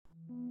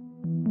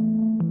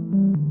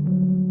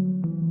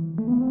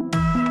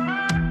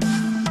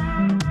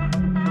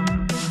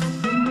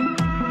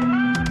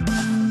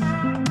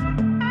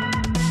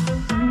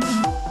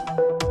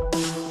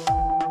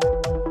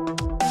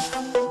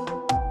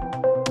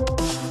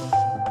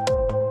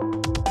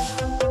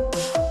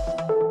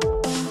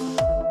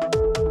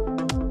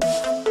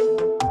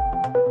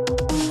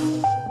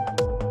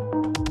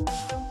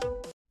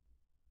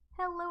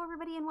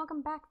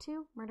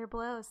to Murder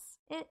Blows.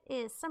 It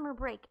is summer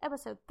break,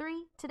 episode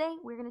 3. Today,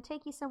 we're going to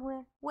take you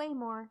somewhere way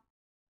more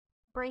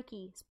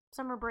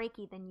summer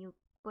breaky than you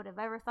would have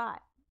ever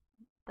thought.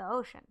 The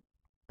ocean.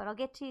 But I'll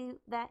get to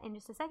that in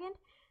just a second.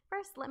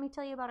 First, let me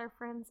tell you about our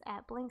friends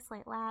at Blank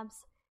Slate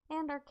Labs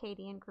and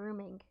Arcadian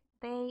Grooming.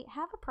 They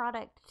have a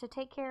product to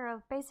take care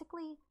of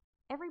basically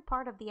every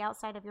part of the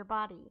outside of your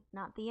body,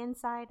 not the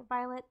inside.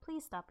 Violet,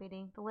 please stop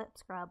eating the lip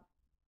scrub.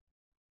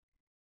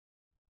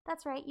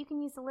 That's right, you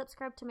can use the lip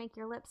scrub to make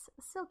your lips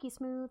silky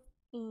smooth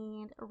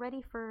and ready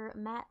for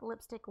matte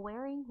lipstick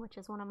wearing, which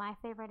is one of my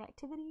favorite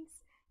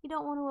activities. You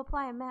don't want to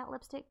apply a matte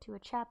lipstick to a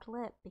chapped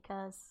lip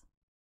because,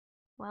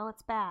 well,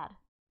 it's bad.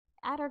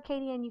 At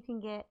Arcadian, you can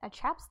get a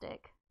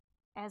chapstick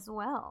as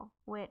well,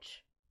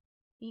 which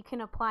you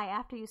can apply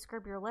after you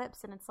scrub your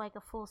lips, and it's like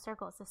a full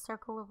circle. It's a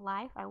circle of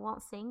life. I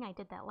won't sing. I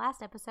did that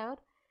last episode.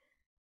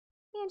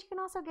 And you can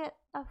also get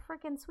a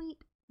freaking sweet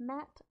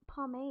matte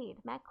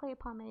clay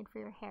pomade for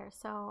your hair.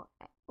 So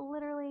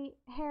literally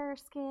hair,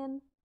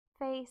 skin,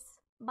 face,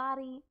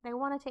 body, they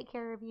want to take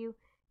care of you.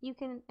 You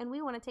can, and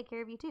we want to take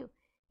care of you too.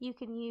 You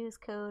can use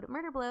code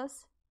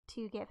MurderBlows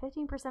to get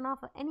 15%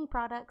 off of any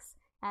products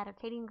at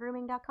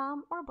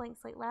ArcadianGrooming.com or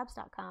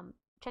BlankSlateLabs.com.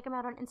 Check them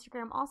out on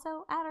Instagram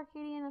also at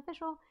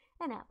ArcadianOfficial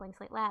and at Blank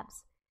Slate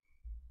Labs.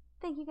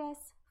 Thank you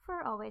guys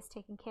for always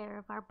taking care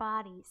of our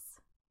bodies.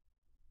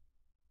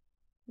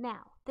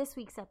 Now, this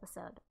week's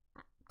episode.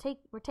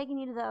 We're taking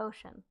you to the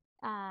ocean.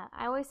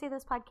 I always say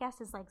this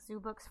podcast is like zoo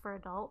books for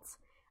adults.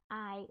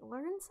 I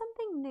learn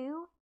something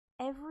new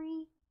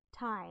every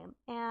time.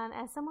 And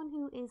as someone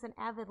who is an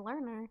avid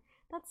learner,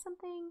 that's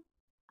something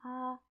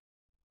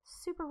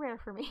super rare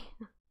for me.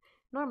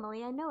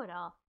 Normally, I know it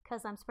all,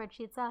 because I'm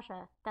Spreadsheet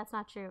Sasha. That's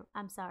not true.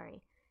 I'm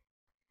sorry.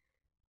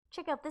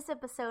 Check out this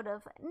episode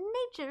of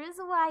Nature is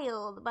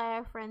Wild by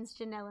our friends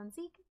Janelle and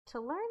Zeke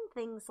to learn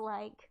things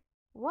like,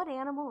 what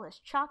animal is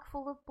chock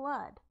full of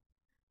blood?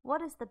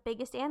 What is the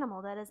biggest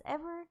animal that has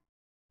ever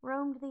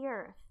roamed the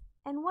earth?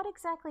 And what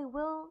exactly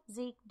will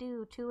Zeke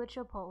do to a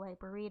Chipotle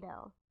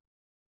burrito?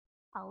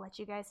 I'll let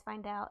you guys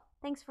find out.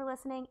 Thanks for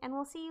listening, and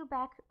we'll see you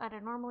back at our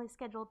normally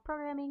scheduled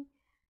programming,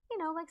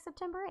 like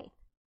September 8th.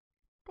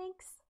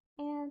 Thanks,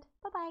 and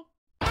bye-bye.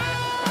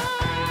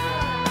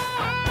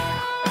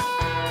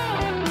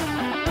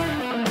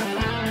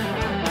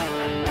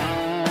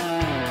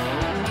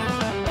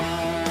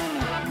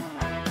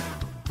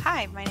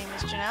 Hi, my name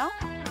is Janelle.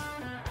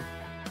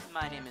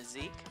 My name is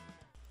Zeke.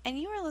 And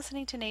you are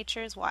listening to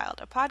Nature is Wild,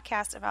 a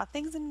podcast about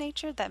things in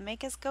nature that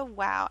make us go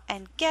wow.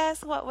 And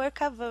guess what we're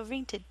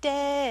covering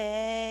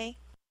today?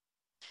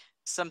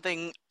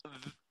 Something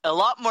a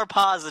lot more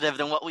positive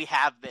than what we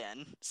have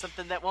been.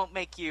 Something that won't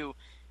make you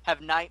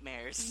have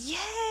nightmares.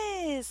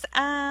 Yes!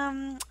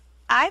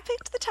 I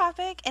picked the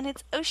topic, and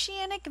it's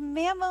oceanic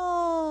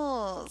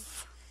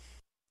mammals.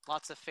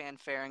 Lots of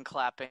fanfare and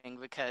clapping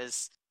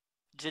because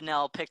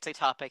Janelle picked a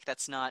topic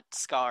that's not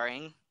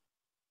scarring.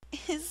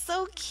 It's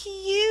so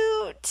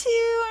cute,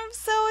 too. I'm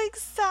so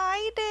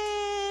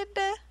excited.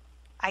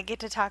 I get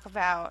to talk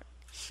about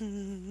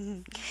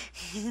the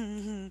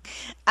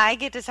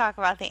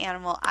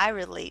animal I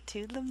relate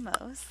to the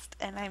most,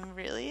 and I'm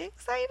really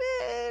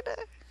excited.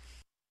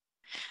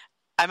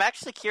 I'm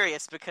actually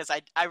curious because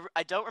I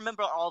don't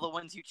remember all the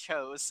ones you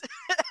chose.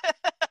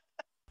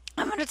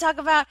 I'm going to talk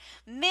about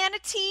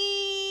manatees,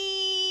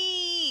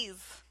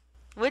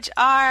 which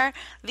are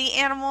the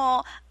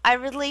animal I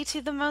relate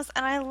to the most,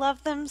 and I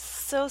love them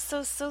so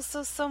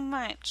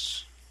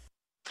much.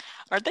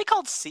 Aren't they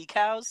called sea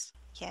cows?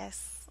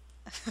 Yes.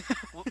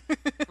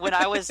 When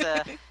I was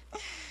a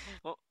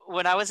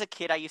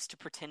kid, I used to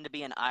pretend to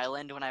be an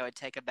island when I would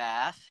take a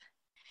bath,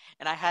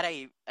 and I had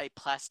a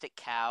plastic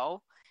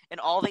cow, and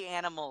all the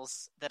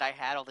animals that I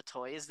had, all the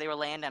toys, they were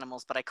land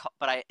animals, but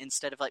I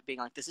instead of like being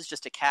like, this is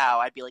just a cow,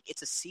 I'd be like,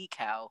 it's a sea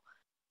cow,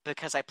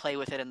 because I play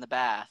with it in the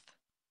bath.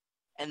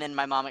 And then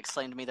my mom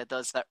explained to me that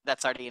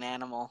that's already an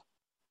animal.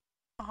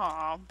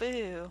 Aw,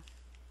 boo.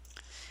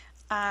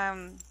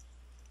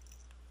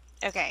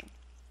 Okay.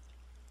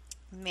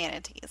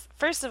 Manatees.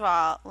 First of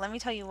all, let me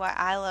tell you why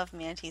I love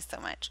manatees so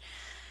much.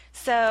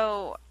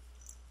 So,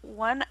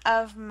 one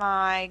of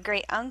my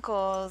great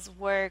uncles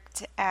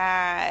worked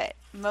at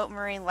Mote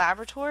Marine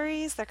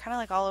Laboratories. They're kind of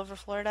like all over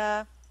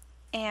Florida.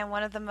 And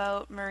one of the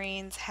Mote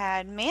Marines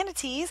had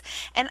manatees,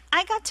 and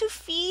I got to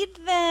feed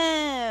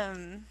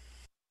them.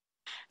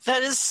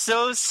 That is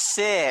so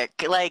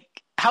sick.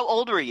 Like, how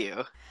old were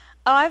you?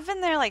 Oh, I've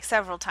been there like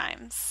several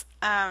times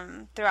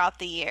throughout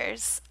the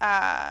years.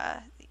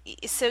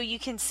 So you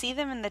can see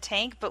them in the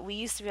tank, but we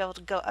used to be able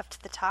to go up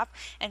to the top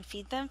and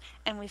feed them,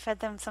 and we fed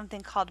them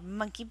something called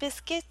monkey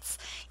biscuits,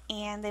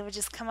 and they would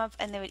just come up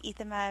and they would eat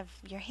them out of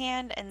your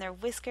hand, and their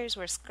whiskers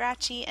were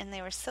scratchy, and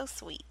they were so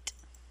sweet.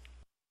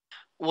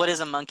 What is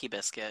a monkey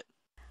biscuit?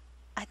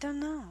 I don't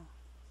know.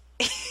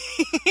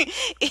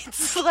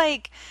 It's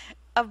like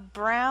a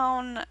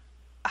brown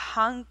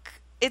hunk.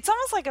 It's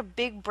almost like a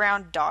big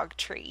brown dog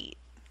treat.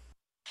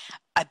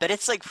 I bet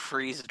it's like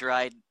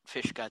freeze-dried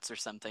fish guts or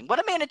something. What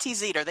do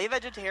manatees eat? Are they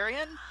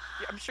vegetarian?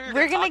 I'm sure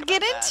We're going going to to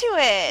get into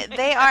it.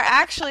 They are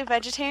actually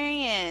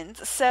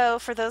vegetarians. So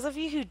for those of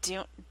you who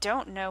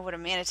don't know what a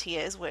manatee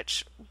is,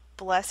 which,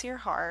 bless your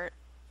heart,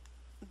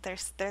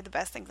 they're the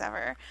best things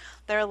ever.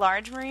 They're a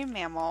large marine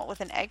mammal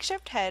with an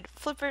egg-shaped head,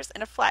 flippers,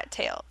 and a flat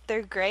tail.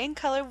 They're gray in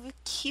color with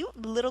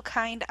cute little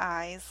kind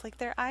eyes. Like,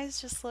 their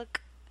eyes just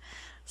look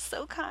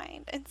so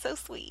kind and so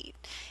sweet.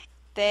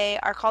 They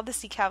are called the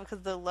sea cow because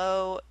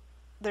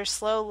they're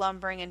slow,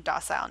 lumbering, and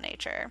docile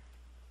nature.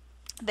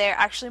 They're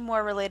actually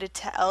more related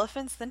to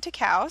elephants than to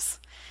cows,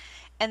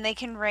 and they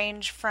can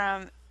range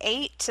from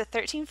 8 to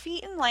 13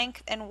 feet in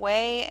length and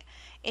weigh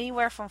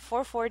anywhere from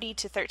 440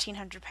 to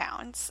 1,300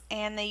 pounds.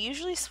 And they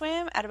usually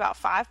swim at about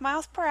 5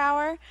 miles per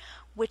hour,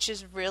 which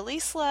is really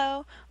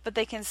slow, but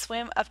they can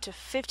swim up to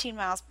 15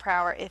 miles per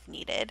hour if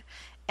needed.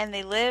 And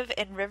they live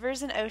in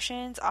rivers and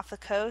oceans off the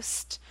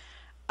coast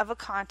of a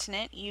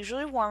continent,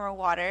 usually warmer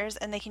waters,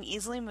 and they can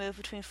easily move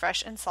between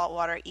fresh and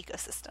saltwater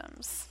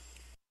ecosystems.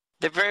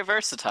 They're very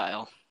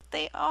versatile.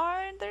 They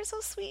are, and they're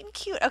so sweet and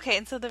cute. Okay,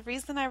 and so the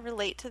reason I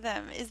relate to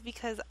them is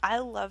because I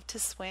love to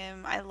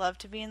swim, I love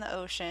to be in the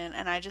ocean,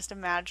 and I just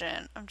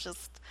imagine I'm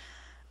just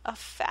a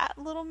fat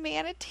little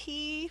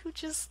manatee who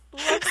just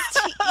loves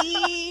to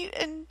eat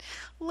and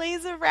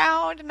lays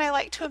around, and I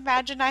like to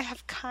imagine I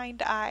have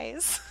kind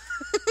eyes.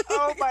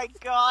 Oh my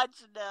God,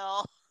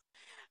 Janelle.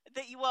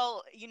 They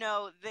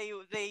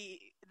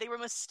were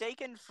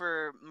mistaken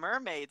for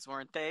mermaids,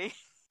 weren't they?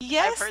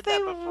 Yes, I've heard they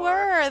that before.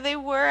 were. They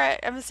were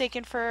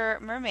mistaken for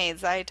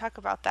mermaids. I talk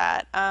about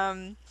that.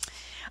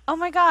 Oh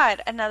my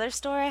God, another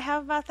story I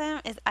have about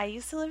them is I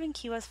used to live in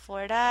Key West,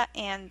 Florida,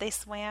 and they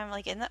swam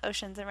like in the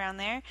oceans around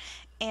there.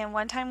 And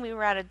one time we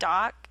were at a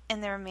dock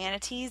and there were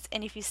manatees,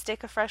 and if you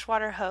stick a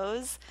freshwater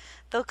hose,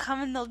 they'll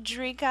come and they'll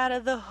drink out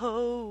of the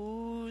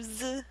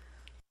hose.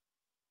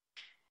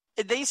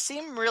 They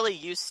seem really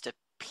used to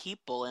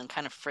people and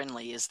kind of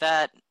friendly. Is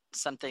that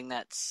something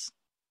that's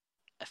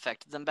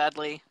affected them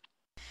badly?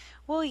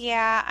 Well,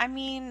 yeah, I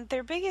mean,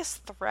 their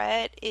biggest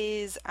threat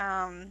is,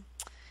 let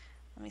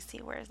me see,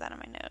 where is that on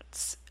my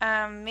notes?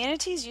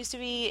 Manatees used to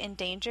be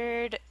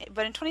endangered,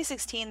 but in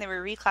 2016 they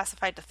were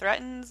reclassified to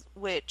threatened,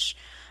 which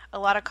a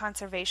lot of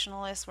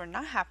conservationists were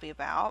not happy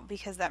about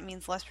because that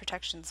means less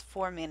protections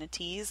for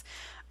manatees.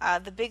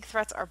 The big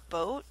threats are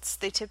boats.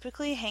 They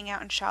typically hang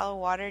out in shallow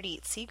water to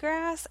eat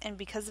seagrass, and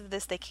because of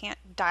this, they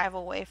can't dive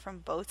away from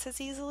boats as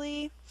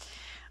easily.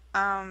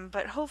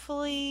 But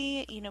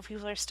hopefully,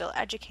 people are still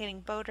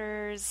educating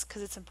boaters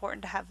because it's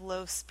important to have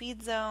low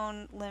speed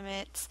zone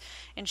limits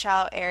in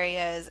shallow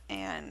areas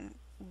and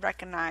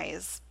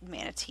recognize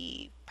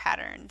manatee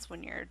patterns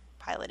when you're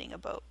piloting a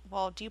boat.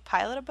 Well, do you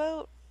pilot a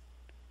boat?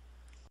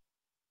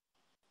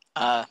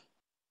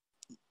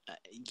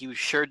 You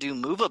sure do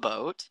move a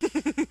boat.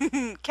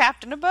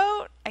 Captain a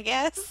boat, I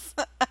guess.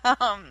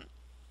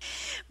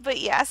 But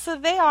yeah, so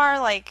they are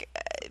like,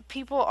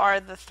 people are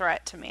the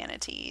threat to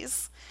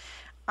manatees.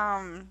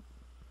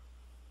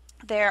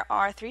 There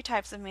are 3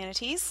 types of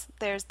manatees.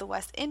 There's the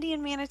West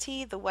Indian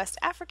manatee, the West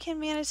African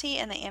manatee,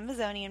 and the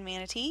Amazonian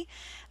manatee.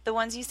 The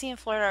ones you see in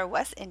Florida are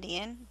West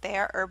Indian. They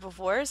are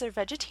herbivores or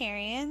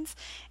vegetarians,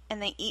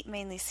 and they eat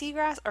mainly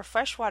seagrass or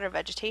freshwater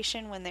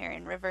vegetation when they're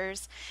in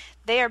rivers.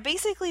 They are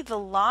basically the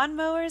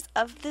lawnmowers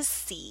of the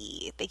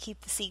sea. They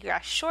keep the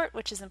seagrass short,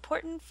 which is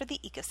important for the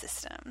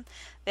ecosystem.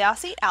 They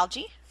also eat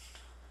algae.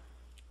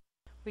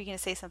 Were you going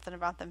to say something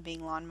about them being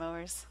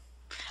lawnmowers?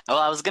 Well,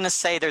 I was going to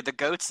say they're the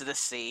goats of the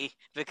sea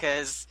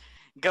because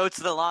goats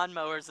are the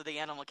lawnmowers of the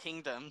animal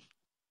kingdom.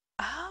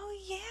 Oh,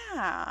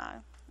 yeah.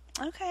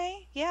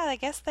 Okay. Yeah, I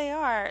guess they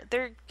are.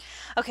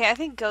 Okay, I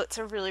think goats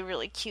are really,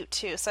 really cute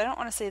too. So I don't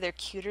want to say they're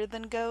cuter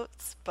than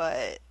goats,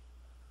 but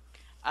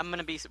I'm going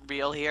to be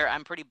real here.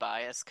 I'm pretty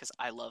biased because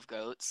I love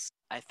goats.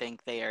 I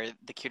think they are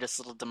the cutest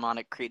little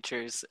demonic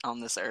creatures on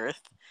this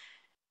earth.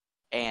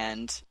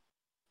 And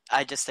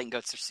I just think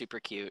goats are super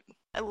cute.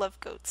 I love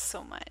goats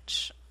so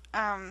much.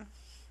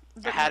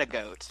 I had a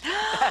goat.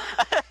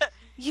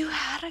 You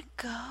had a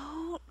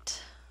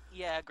goat?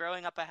 Yeah,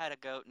 growing up I had a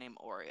goat named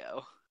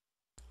Oreo.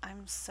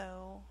 I'm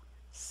so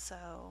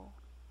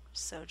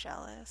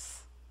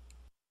jealous.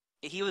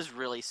 He was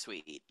really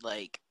sweet.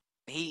 Like,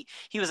 he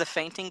was a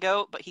fainting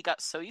goat, but he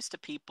got so used to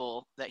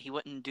people that he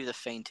wouldn't do the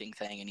fainting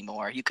thing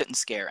anymore. You couldn't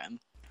scare him.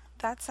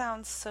 That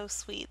sounds so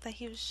sweet that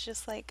he was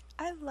just like,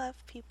 I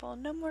love people.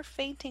 No more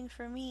fainting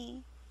for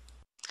me.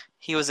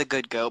 He was a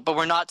good goat, but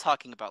we're not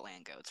talking about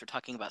land goats. We're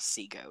talking about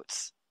sea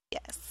goats.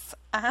 Yes.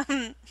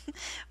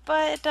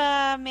 But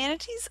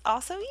manatees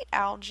also eat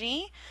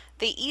algae.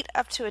 They eat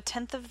up to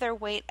 1/10 of their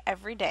weight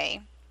every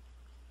day.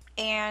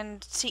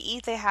 And to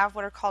eat, they have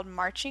what are called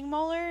marching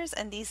molars,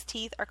 and these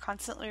teeth are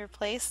constantly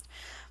replaced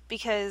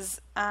because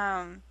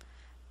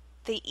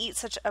they eat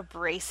such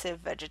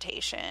abrasive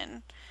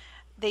vegetation.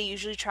 They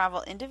usually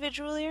travel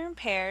individually or in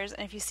pairs,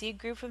 and if you see a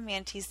group of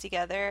manatees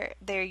together,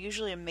 they're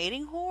usually a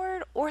mating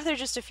horde, or they're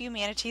just a few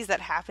manatees that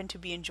happen to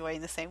be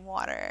enjoying the same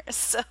water.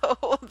 So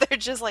they're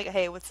just like,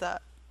 hey, what's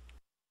up?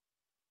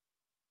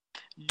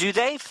 Do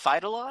they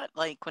fight a lot?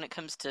 Like when it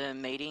comes to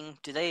mating,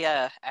 do they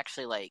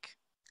actually like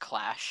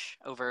clash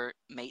over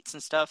mates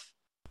and stuff?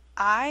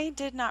 I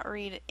did not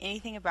read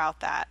anything about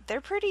that.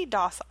 They're pretty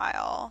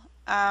docile.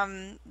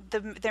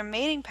 Their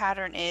mating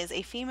pattern is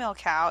a female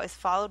cow is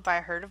followed by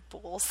a herd of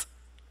bulls.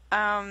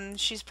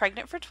 She's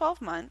pregnant for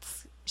 12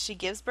 months. She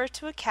gives birth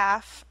to a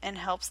calf and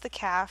helps the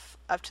calf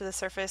up to the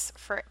surface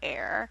for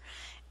air.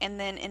 And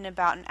then in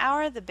about an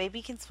hour, the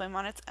baby can swim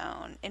on its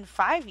own. In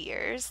 5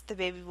 years, the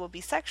baby will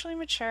be sexually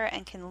mature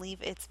and can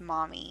leave its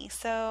mommy.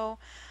 So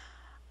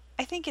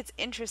I think it's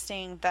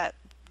interesting that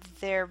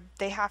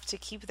they have to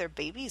keep their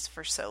babies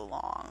for so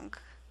long.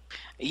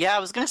 Yeah, I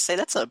was gonna say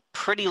that's a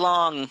pretty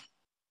long.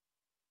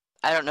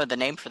 I don't know the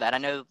name for that. I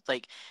know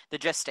like the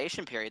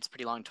gestation period's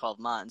pretty long, 12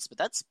 months, but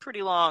that's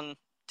pretty long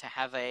to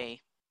have an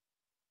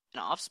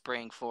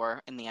offspring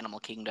for in the animal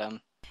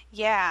kingdom.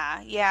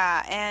 Yeah,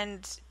 yeah.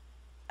 And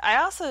I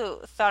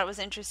also thought it was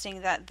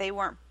interesting that they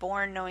weren't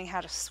born knowing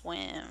how to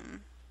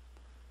swim.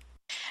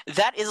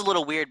 That is a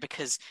little weird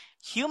because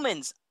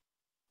humans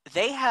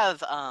they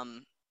have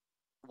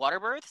water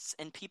births,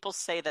 and people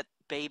say that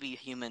baby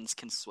humans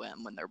can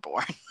swim when they're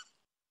born.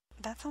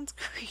 That sounds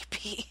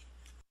creepy.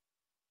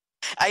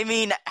 I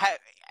mean,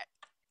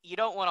 you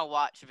don't want to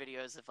watch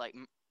videos of like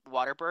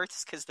water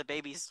births because the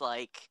baby's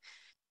like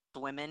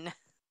swimming.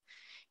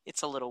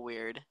 It's a little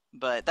weird,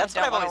 but that's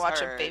I what don't I've want to always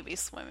watch heard. a baby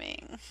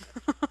swimming.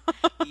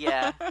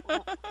 Yeah,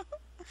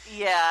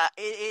 yeah,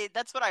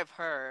 that's what I've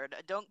heard.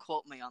 Don't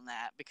quote me on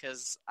that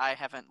because I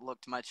haven't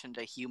looked much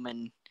into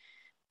human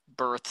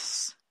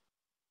births.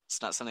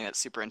 It's not something that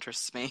super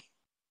interests me.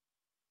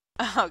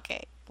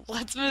 Okay,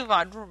 let's move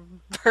on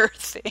from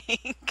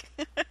birthing.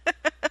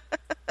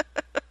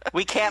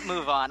 We can't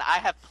move on. I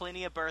have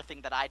plenty of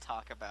birthing that I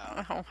talk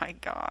about. Oh my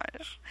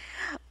gosh.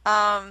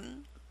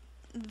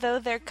 Though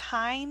their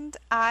kind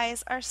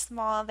eyes are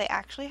small, they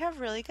actually have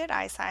really good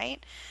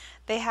eyesight.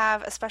 They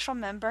have a special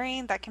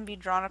membrane that can be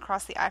drawn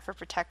across the eye for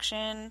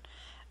protection.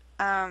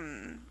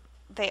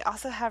 They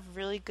also have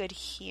really good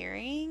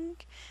hearing.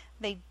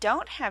 They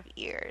don't have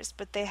ears,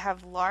 but they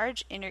have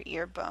large inner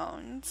ear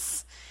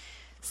bones.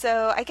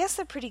 So I guess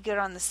they're pretty good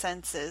on the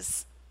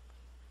senses.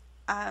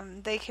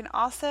 They can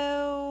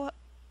also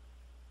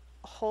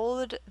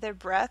hold their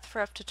breath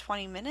for up to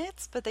 20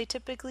 minutes, but they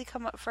typically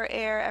come up for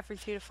air every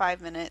 2 to 5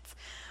 minutes.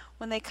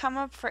 When they come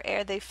up for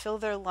air, they fill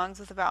their lungs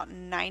with about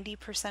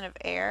 90% of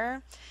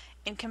air.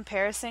 In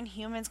comparison,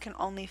 humans can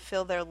only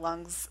fill their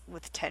lungs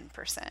with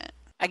 10%.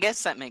 I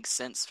guess that makes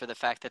sense for the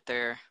fact that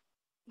they're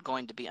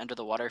going to be under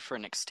the water for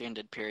an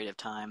extended period of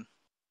time.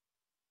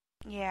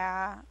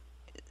 Yeah.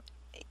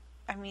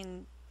 I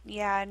mean,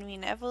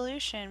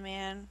 evolution,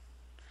 man.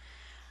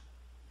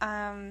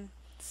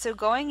 So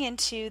going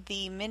into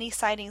the many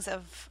sightings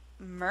of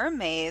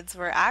mermaids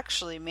were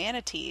actually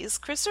manatees.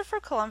 Christopher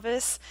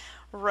Columbus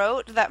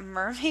wrote that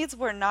mermaids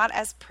were not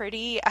as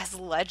pretty as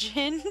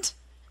legend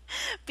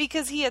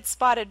because he had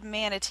spotted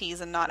manatees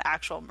and not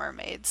actual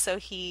mermaids. So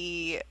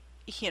he,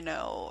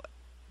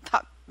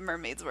 thought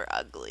mermaids were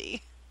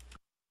ugly.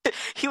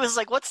 He was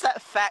like, what's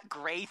that fat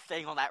gray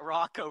thing on that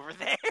rock over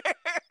there?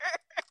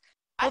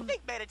 I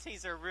think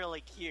manatees are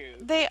really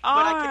cute. They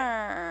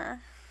are.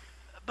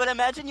 But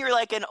imagine you're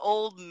like an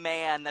old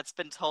man that's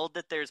been told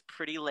that there's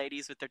pretty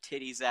ladies with their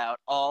titties out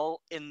all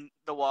in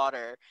the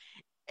water,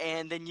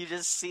 and then you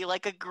just see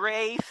like a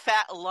gray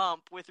fat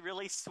lump with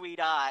really sweet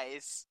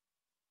eyes.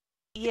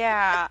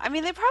 Yeah, I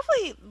mean they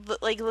probably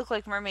look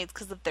like mermaids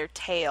because of their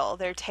tail.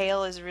 Their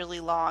tail is really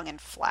long and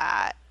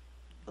flat,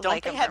 Don't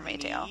like they a have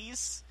mermaid tail.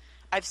 knees?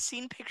 I've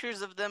seen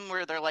pictures of them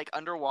where they're like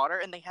underwater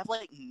and they have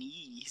like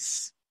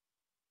knees.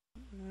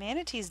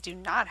 Manatees do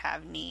not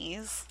have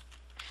knees.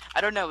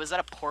 I don't know, is that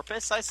a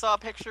porpoise I saw a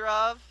picture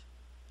of?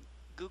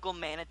 Google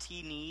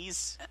manatee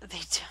knees.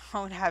 They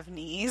don't have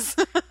knees.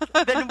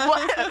 Then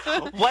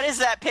what? What is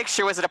that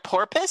picture? Was it a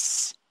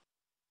porpoise?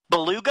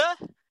 Beluga?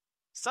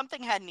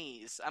 Something had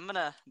knees. I'm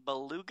gonna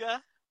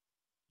beluga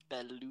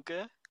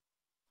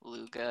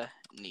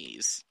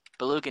knees.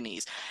 Beluga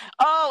knees.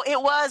 Oh,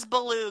 it was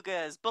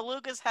belugas.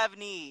 Belugas have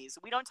knees.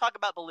 We don't talk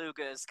about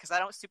belugas because I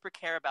don't super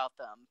care about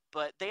them,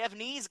 but they have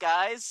knees,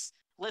 guys.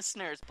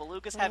 Listeners,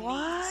 belugas have knees.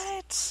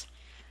 What?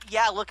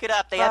 Yeah, look it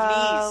up. They have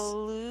knees.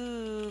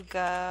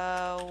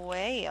 Beluga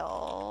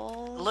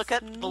whales. Look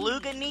up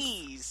beluga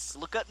knees.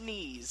 Look up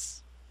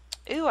knees.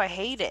 Ooh, I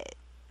hate it.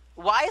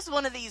 Why is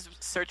one of these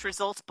search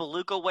results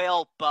beluga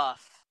whale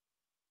buff?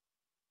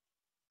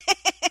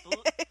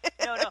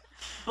 No.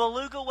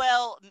 Beluga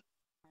whale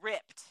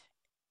ripped.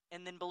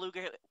 And then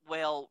beluga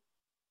whale...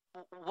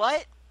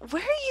 What?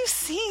 Where are you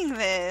seeing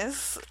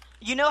this?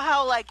 You know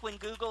how, like, when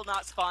Google,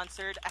 not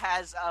sponsored,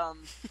 has,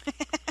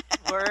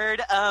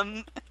 word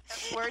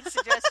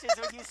suggestions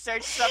when you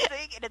search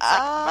something? And it's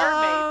like,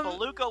 mermaid,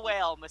 beluga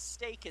whale,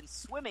 mistaken,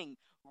 swimming,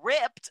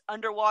 ripped,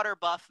 underwater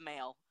buff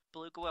male.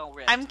 Beluga whale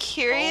ripped. I'm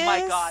curious. Oh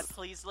my god,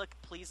 please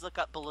look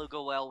up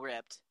beluga whale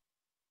ripped.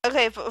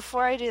 Okay, but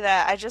before I do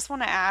that, I just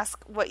want to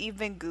ask what you've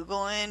been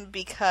Googling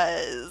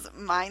because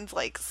mine's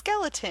like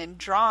skeleton,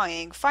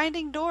 drawing,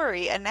 finding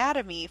Dory,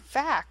 anatomy,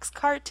 facts,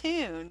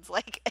 cartoons.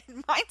 Like,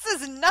 and mine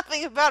says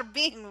nothing about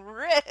being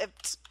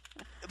ripped.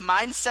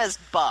 Mine says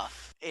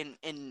buff in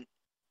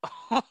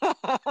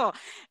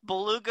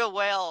beluga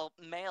whale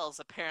males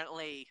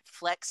apparently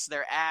flex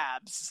their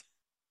abs.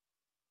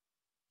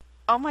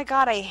 Oh my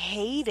god, I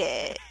hate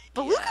it.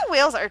 Beluga Yeah.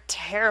 whales are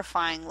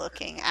terrifying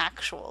looking,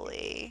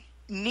 actually.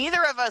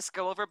 Neither of us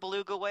go over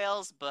beluga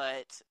whales,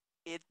 but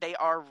they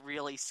are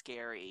really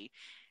scary.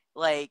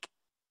 Like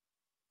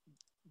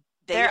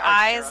they Their are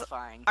eyes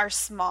terrifying. are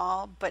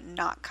small, but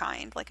not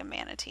kind, like a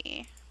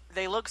manatee.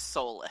 They look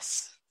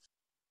soulless.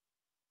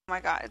 Oh my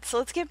god. So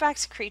let's get back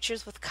to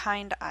creatures with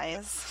kind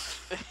eyes.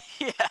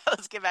 Yeah,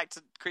 let's get back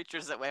to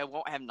creatures that way I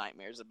won't have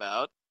nightmares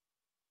about.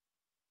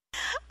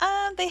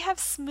 They have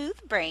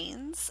smooth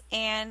brains,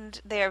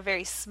 and they are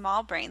very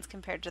small brains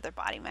compared to their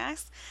body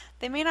mass.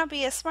 They may not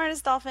be as smart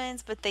as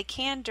dolphins, but they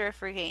can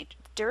differentiate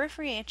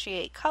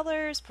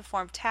colors,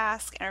 perform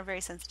tasks, and are very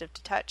sensitive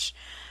to touch.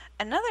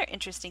 Another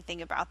interesting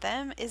thing about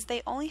them is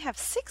they only have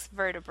 6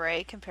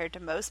 vertebrae compared to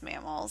most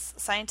mammals.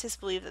 Scientists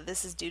believe that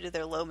this is due to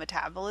their low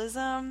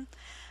metabolism.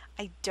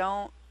 I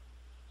don't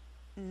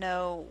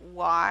know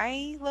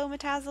why low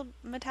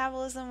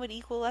metabolism would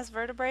equal less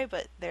vertebrae,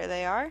 but there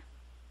they are.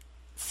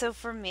 So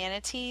for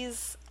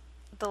manatees,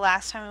 the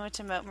last time we went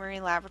to Mote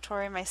Marine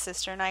Laboratory, my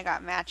sister and I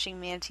got matching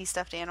manatee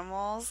stuffed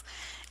animals,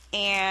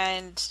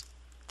 and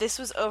this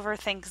was over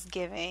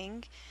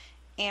Thanksgiving,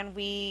 and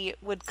we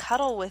would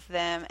cuddle with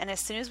them, and as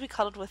soon as we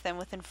cuddled with them,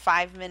 within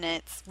 5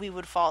 minutes, we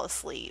would fall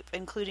asleep,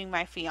 including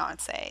my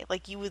fiance.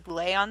 Like, you would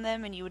lay on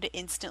them, and you would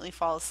instantly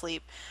fall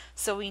asleep.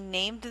 So we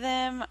named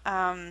them,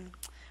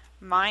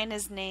 mine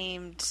is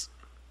named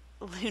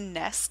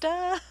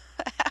Lunesta.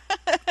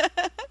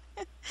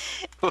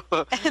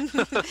 and,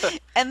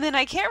 and then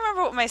I can't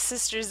remember what my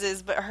sister's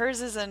is, but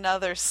hers is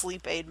another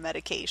sleep aid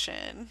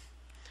medication.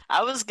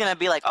 I was gonna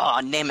be like, oh,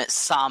 name it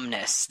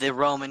Somnus, the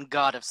Roman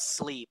god of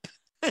sleep.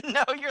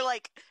 No, you're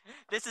like,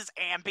 this is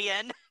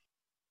Ambien.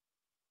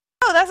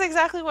 Oh, that's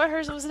exactly what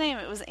hers was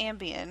named. It was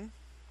Ambien.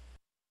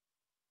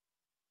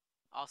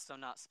 Also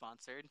not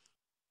sponsored.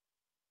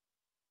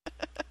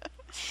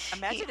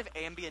 Imagine if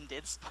Ambien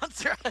did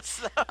sponsor us,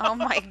 though. Oh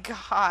my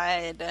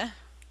god.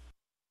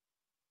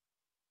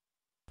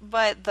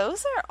 But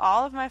those are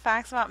all of my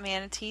facts about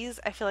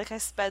manatees. I feel like I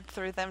sped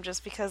through them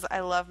just because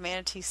I love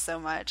manatees so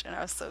much and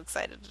I was so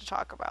excited to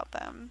talk about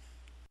them.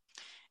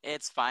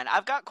 It's fine.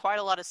 I've got quite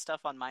a lot of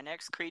stuff on my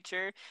next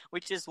creature,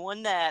 which is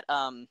one that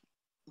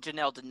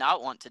Janelle did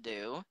not want to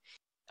do.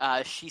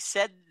 She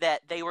said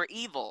that they were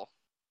evil.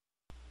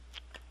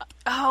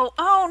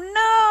 Oh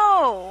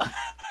no!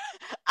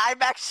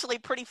 I'm actually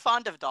pretty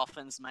fond of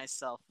dolphins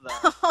myself,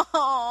 though.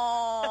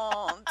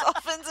 Oh,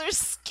 dolphins are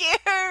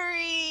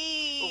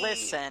scary.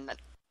 Listen,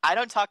 I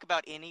don't talk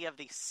about any of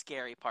the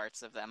scary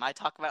parts of them. I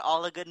talk about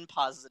all the good and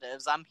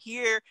positives. I'm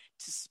here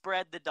to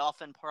spread the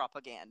dolphin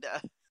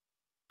propaganda.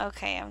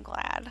 Okay, I'm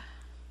glad.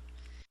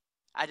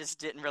 I just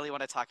didn't really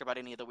want to talk about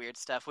any of the weird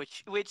stuff,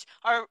 which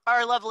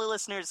our lovely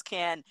listeners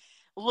can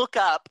look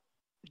up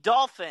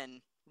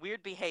dolphin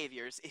weird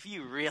behaviors if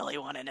you really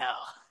want to know.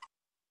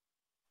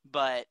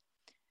 But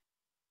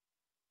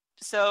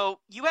so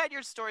you had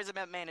your stories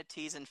about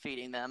manatees and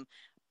feeding them.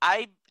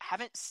 I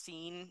haven't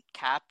seen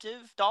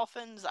captive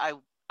dolphins. I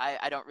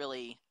don't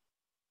really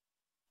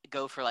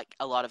go for like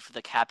a lot of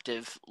the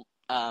captive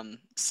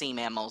sea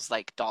mammals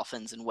like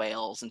dolphins and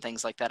whales and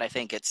things like that. I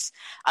think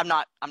I'm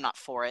not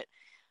for it.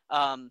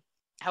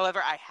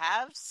 However, I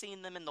have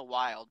seen them in the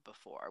wild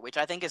before, which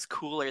I think is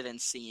cooler than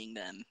seeing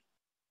them,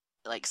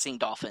 like seeing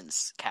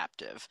dolphins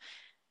captive.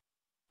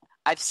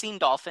 I've seen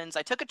dolphins.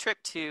 I took a trip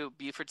to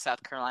Beaufort,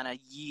 South Carolina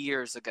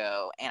years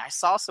ago, and I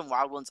saw some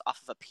wild ones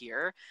off of a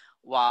pier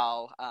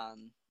while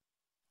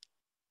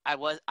I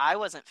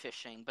wasn't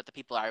fishing, but the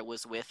people I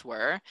was with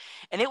were,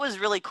 and it was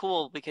really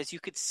cool because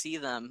you could see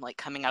them like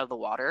coming out of the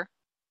water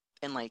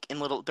and like in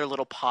their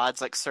little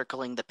pods like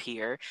circling the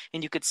pier,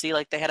 and you could see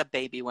like they had a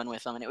baby one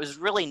with them, and it was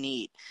really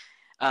neat.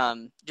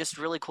 Just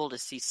really cool to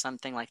see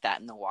something like that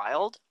in the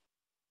wild.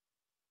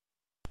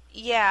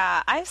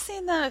 Yeah, I've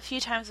seen them a few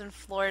times in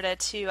Florida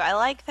too. I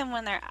like them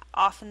when they're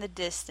off in the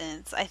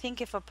distance. I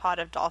think if a pod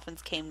of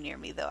dolphins came near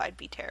me, though, I'd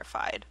be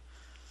terrified.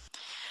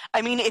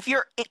 I mean, if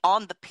you're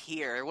on the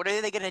pier, what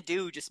are they gonna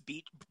do? Just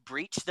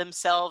breach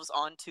themselves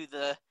onto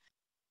the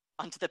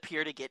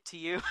pier to get to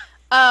you?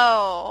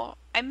 Oh,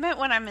 I meant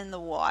when I'm in the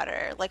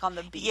water, like on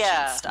the beach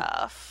Yeah. and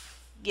stuff.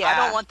 I Yeah.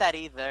 don't want that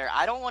either.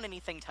 I don't want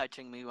anything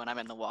touching me when I'm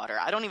in the water.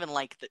 I don't even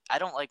like I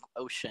don't like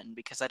ocean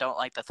because I don't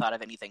like the thought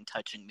of anything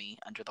touching me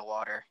under the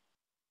water.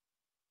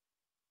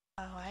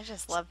 Oh, I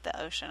just love the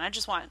ocean. I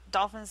just want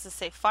dolphins to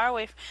stay far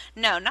away.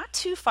 No, not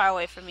too far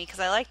away from me because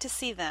I like to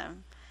see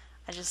them.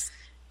 I just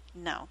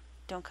no,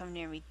 don't come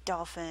near me,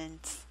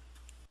 dolphins.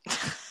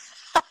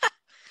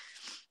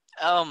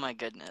 Oh my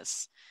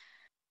goodness.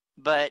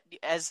 But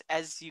as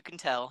you can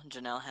tell,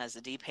 Janelle has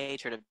a deep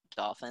hatred of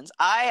dolphins.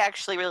 I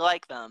actually really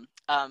like them.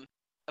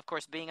 of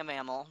course, being a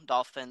mammal,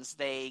 dolphins,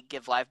 they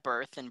give live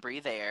birth and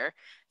breathe air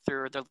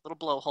through their little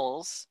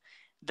blowholes.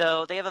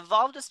 Though they have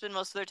evolved to spend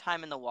most of their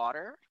time in the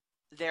water,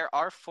 there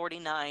are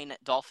 49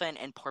 dolphin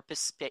and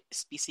porpoise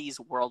species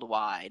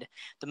worldwide.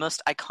 The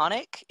most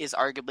iconic is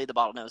arguably the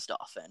bottlenose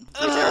dolphin,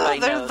 which everybody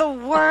they're knows. the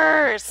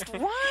worst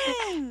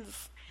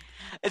ones.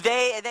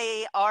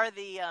 They are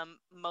the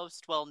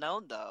most well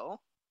known, though.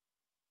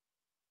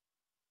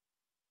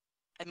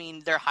 I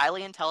mean, they're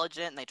highly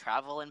intelligent and they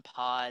travel in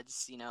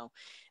pods.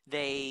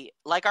 They,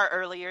 like our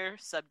earlier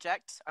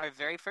subject, our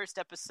very first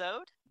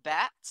episode,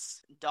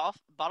 bats,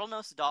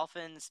 bottlenose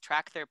dolphins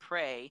track their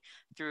prey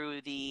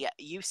through the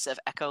use of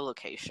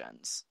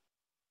echolocations.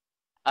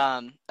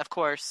 Of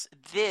course,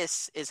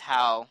 this is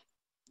how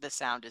the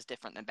sound is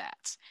different than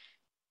bats.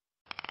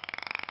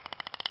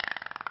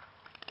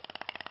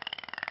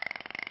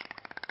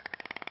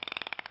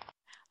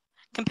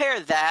 Compare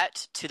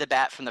that to the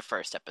bat from the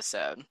first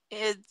episode.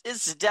 It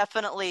is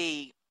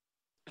definitely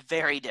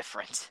very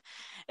different.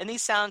 And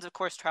these sounds, of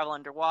course, travel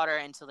underwater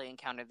until they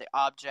encounter the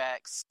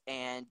objects,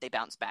 and they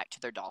bounce back to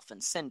their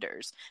dolphin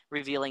cinders,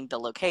 revealing the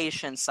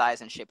location,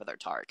 size, and shape of their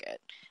target.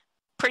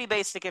 Pretty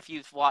basic if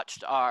you've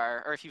watched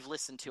if you've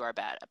listened to our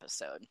bat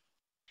episode.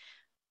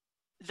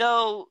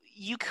 Though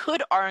you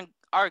could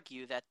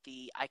argue that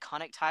the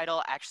iconic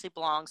title actually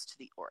belongs to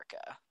the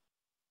orca.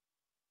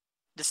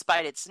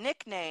 Despite its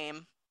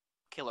nickname,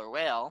 killer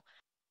whale,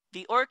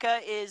 the orca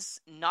is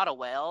not a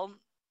whale,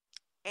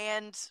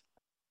 and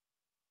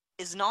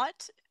is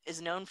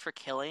known for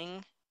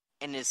killing,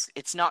 and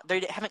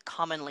they haven't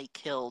commonly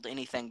killed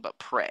anything but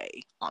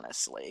prey,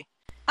 honestly.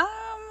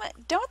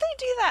 Don't they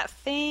do that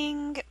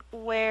thing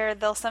where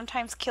they'll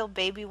sometimes kill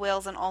baby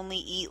whales and only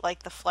eat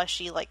like the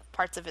fleshy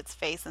parts of its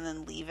face and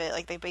then leave it?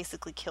 Like they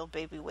basically kill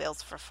baby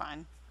whales for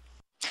fun.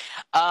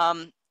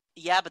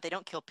 Yeah, but they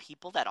don't kill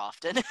people that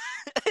often.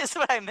 Is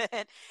what I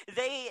meant.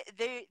 They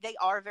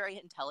are very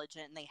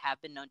intelligent, and they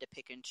have been known to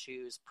pick and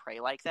choose prey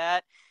like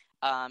that,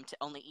 to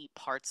only eat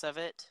parts of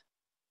it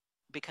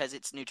because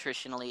it's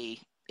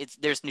nutritionally.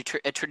 There's a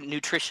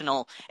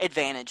nutritional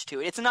advantage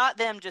to it. It's not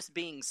them just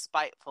being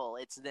spiteful.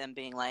 It's them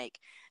being like,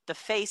 the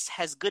face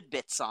has good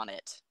bits on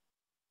it.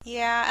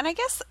 Yeah, and I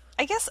guess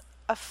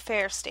a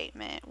fair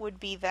statement would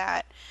be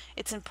that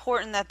it's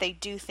important that they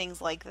do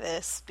things like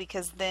this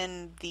because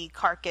then the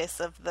carcass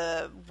of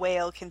the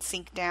whale can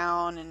sink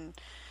down and,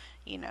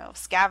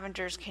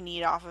 scavengers can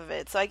eat off of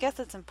it. So I guess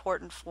it's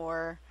important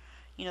for,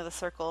 the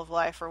circle of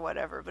life or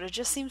whatever, but it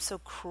just seems so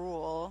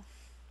cruel.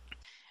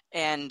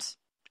 And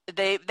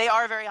they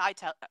are very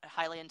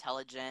highly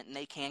intelligent, and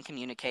they can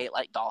communicate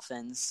like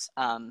dolphins.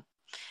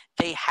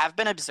 They have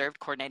been observed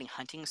coordinating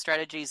hunting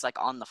strategies like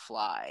on the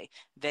fly.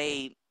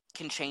 They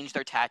can change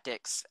their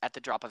tactics at the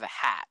drop of a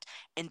hat.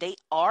 And they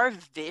are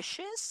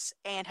vicious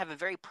and have a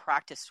very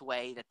practiced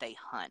way that they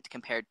hunt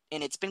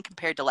and it's been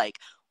compared to like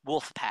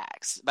wolf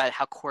packs by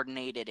how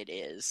coordinated it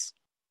is.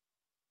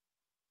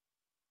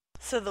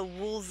 So the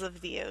wolves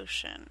of the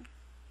ocean.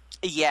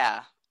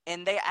 Yeah.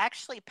 And they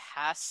actually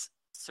pass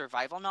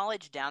survival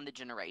knowledge down the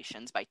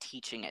generations by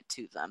teaching it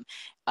to them.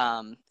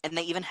 And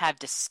they even have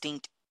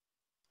distinct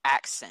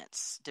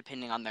accents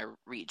depending on their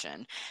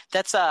region.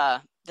 That's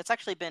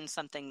actually been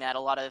something that a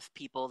lot of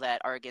people that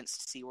are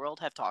against SeaWorld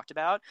have talked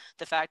about.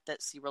 The fact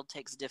that SeaWorld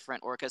takes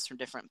different orcas from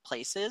different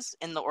places,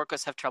 and the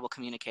orcas have trouble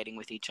communicating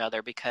with each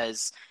other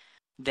because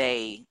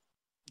they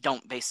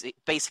don't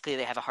basically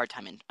they have a hard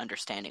time in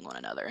understanding one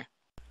another.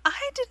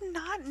 I did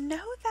not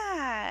know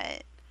that.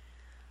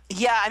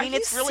 Yeah, I mean,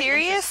 it's really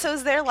serious. So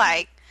is there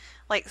like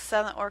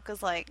southern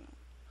orcas like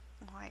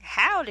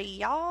howdy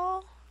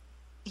y'all?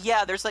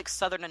 Yeah, there's like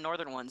southern and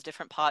northern ones,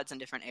 different pods in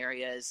different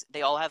areas.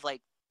 They all have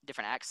like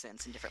different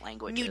accents and different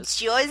languages. New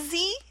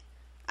Jersey?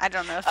 I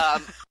don't know. I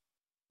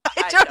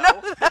don't know.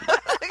 If that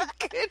was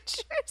a good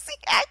Jersey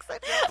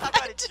accent. I'm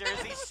not a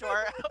Jersey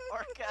Shore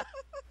orca.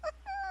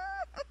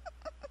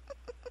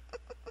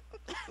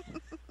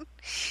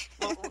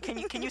 Well,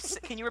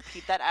 can you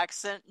repeat that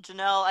accent,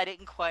 Janelle? I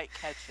didn't quite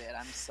catch it.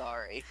 I'm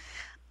sorry.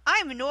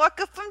 I'm an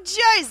orca from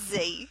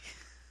Jersey.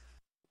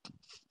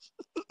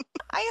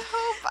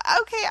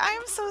 Okay,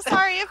 I'm so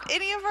sorry if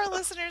any of our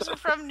listeners are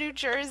from New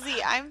Jersey.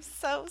 I'm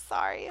so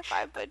sorry if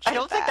I butchered that. I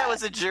don't think that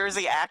was a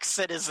Jersey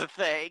accent is a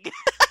thing. I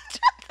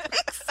don't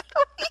think so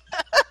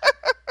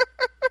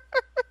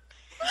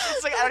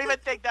It's like, I don't even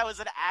think that was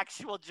an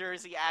actual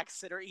Jersey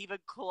accent or even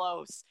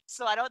close.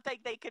 So I don't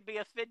think they could be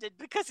offended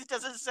because it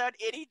doesn't sound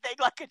anything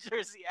like a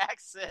Jersey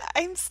accent.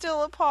 I'm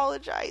still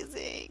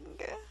apologizing.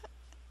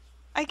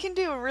 I can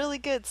do a really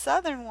good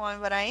southern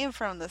one, but I am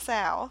from the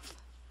South.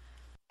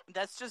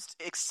 That's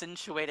just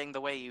accentuating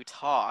the way you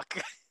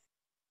talk.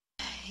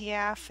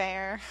 Yeah,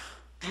 fair.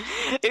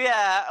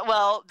 Yeah,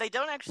 well, they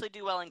don't actually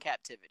do well in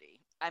captivity.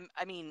 I'm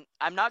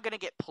not going to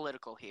get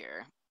political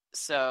here,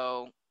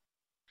 so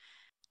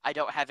I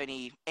don't have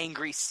any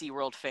angry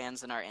SeaWorld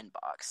fans in our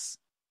inbox.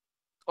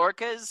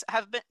 Orcas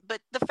have been, but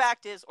the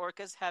fact is,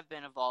 orcas have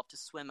been evolved to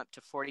swim up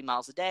to 40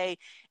 miles a day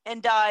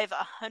and dive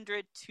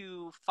 100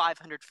 to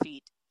 500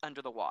 feet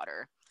under the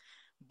water.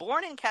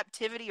 born in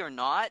captivity or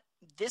not,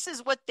 this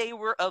is what they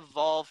were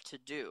evolved to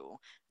do.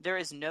 There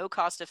is no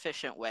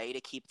cost-efficient way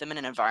to keep them in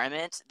an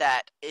environment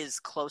that is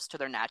close to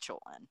their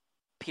natural one,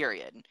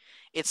 period.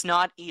 It's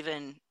not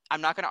even,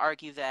 I'm not going to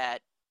argue that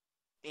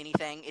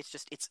anything, it's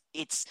just,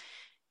 it's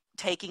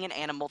taking an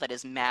animal that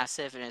is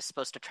massive and is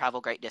supposed to travel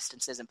great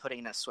distances and putting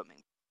it in a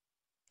swimming.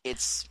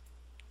 It's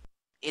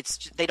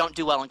they don't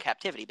do well in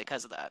captivity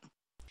because of that.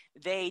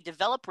 They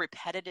develop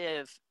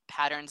repetitive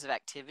patterns of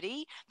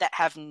activity that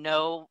have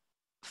no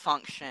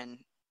function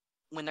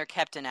when they're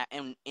kept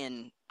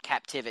in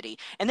captivity.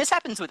 And this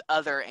happens with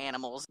other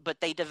animals, but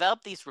they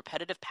develop these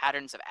repetitive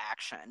patterns of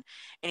action.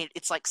 And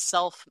it's like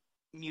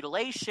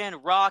self-mutilation,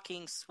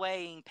 rocking,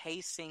 swaying,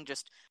 pacing,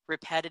 just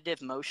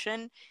repetitive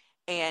motion.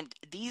 And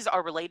these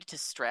are related to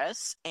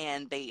stress,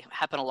 and they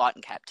happen a lot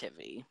in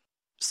captivity.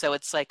 So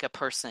it's like a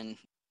person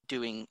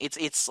doing,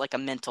 it's like a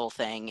mental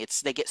thing.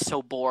 They get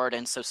so bored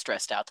and so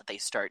stressed out that they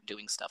start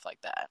doing stuff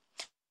like that.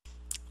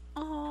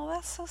 Oh,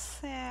 that's so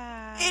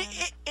sad.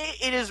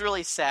 It is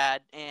really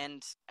sad,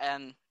 and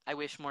I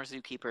wish more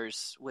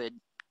zookeepers would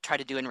try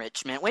to do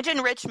enrichment, which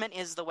enrichment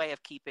is the way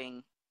of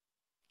keeping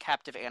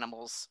captive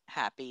animals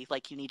happy,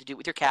 like you need to do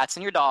with your cats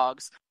and your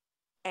dogs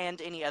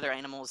and any other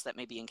animals that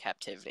may be in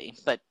captivity.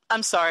 But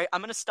I'm sorry, I'm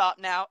going to stop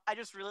now. I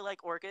just really like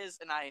orcas,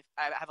 and I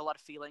have a lot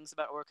of feelings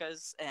about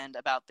orcas and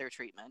about their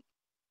treatment.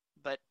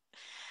 But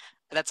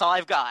that's all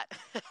I've got.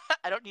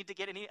 I don't need to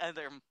get into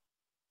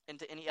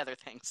any other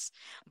things.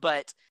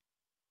 But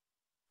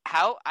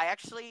I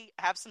actually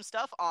have some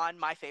stuff on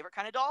my favorite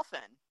kind of dolphin.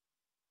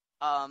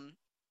 Now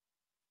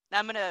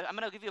I'm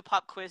gonna give you a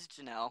pop quiz,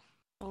 Janelle.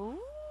 Ooh,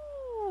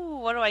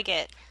 what do I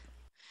get?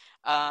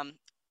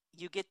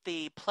 You get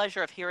the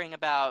pleasure of hearing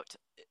about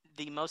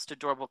the most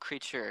adorable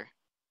creature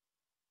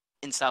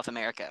in South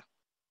America.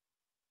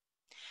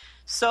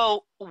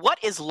 So,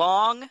 what is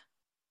long,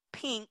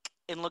 pink,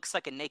 and looks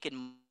like a naked?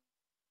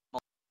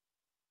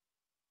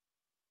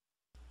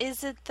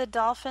 Is it the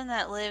dolphin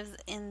that lives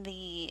in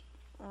the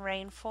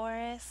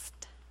rainforest?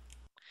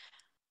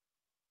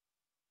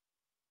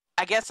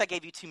 I guess I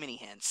gave you too many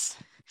hints.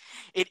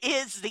 It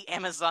is the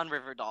Amazon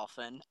River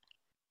dolphin.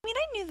 I mean,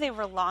 I knew they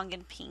were long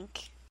and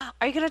pink.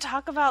 Are you going to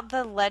talk about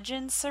the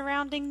legends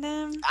surrounding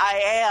them?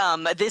 I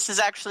am. This is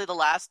actually the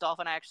last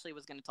dolphin I actually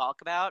was going to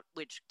talk about,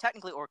 which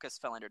technically orcas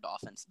fell under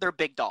dolphins. They're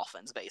big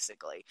dolphins,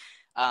 basically.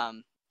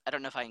 I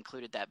don't know if I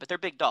included that, but they're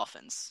big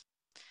dolphins.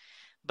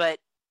 But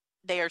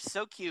they are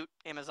so cute,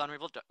 Amazon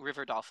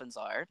River dolphins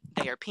are.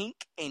 They are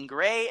pink and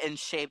gray and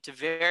shaped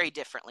very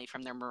differently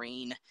from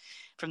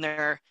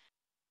their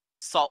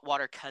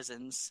saltwater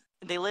cousins.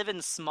 They live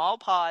in small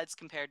pods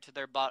compared to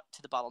the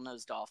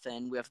bottlenose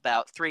dolphin. We have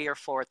about 3 or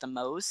 4 at the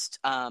most.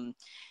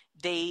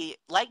 They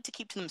like to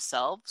keep to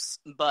themselves,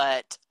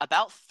 but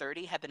about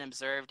 30 have been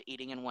observed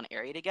eating in one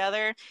area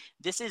together.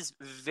 This is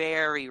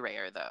very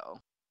rare, though.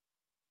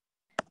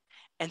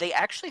 And they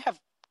actually have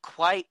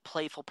quite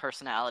playful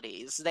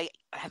personalities. They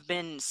have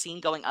been seen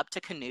going up to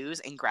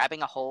canoes and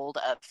grabbing a hold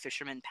of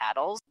fishermen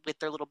paddles with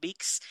their little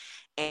beaks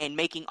and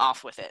making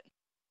off with it.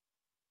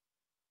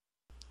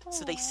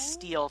 So they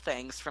steal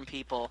things from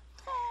people,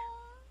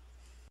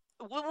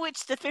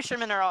 which the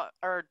fishermen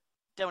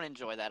don't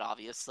enjoy that,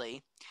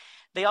 obviously.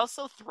 They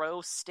also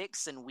throw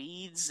sticks and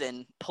weeds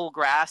and pull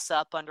grass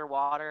up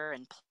underwater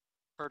and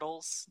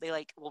turtles. They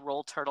will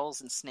roll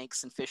turtles and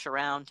snakes and fish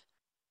around.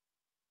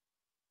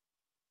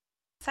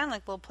 Sound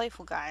like little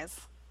playful guys.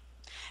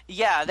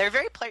 Yeah, they're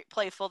very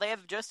playful. They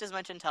have just as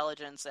much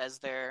intelligence as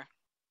their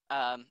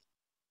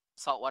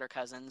saltwater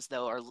cousins,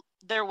 though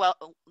they're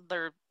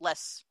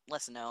less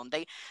known.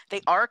 They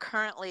are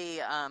currently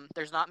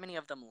there's not many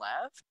of them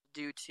left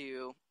due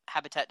to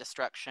habitat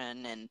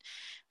destruction and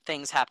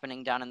things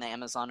happening down in the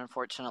Amazon,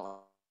 unfortunately.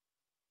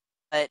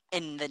 But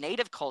in the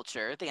native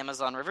culture, the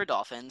Amazon River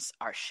dolphins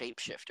are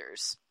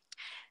shapeshifters.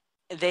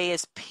 They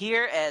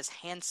appear as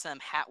handsome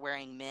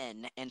hat-wearing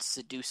men and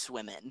seduce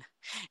women,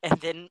 and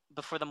then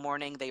before the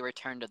morning they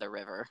return to the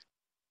river.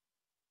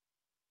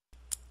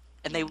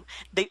 And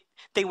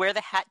they wear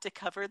the hat to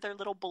cover their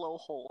little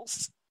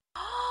blowholes.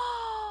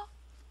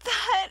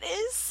 That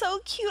is so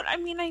cute. I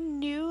mean, I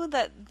knew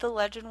that the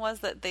legend was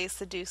that they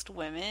seduced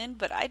women,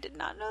 but I did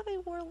not know they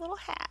wore little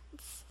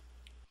hats.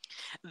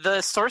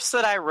 The source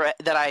that I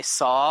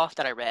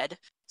read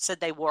said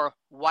they wore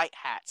white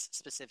hats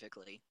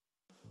specifically.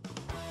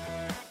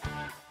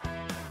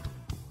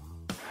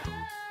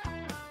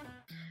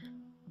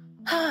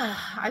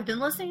 I've been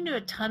listening to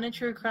a ton of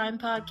true crime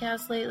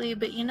podcasts lately,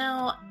 but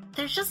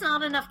there's just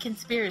not enough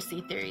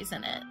conspiracy theories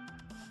in it.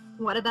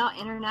 What about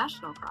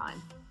international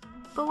crime?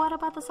 But what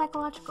about the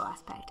psychological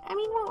aspect? I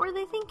mean, what were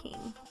they thinking?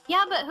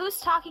 Yeah, but who's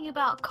talking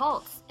about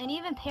cults and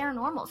even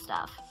paranormal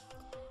stuff?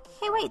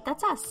 Hey, wait,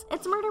 that's us.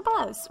 It's Murder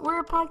Blows. We're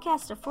a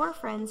podcast of 4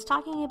 friends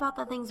talking about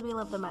the things we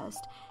love the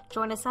most.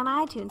 Join us on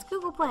iTunes,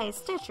 Google Play,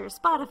 Stitcher,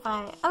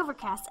 Spotify,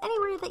 Overcast,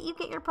 anywhere that you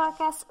get your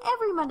podcasts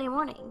every Monday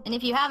morning. And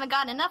if you haven't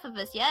gotten enough of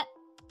us yet,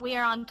 we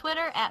are on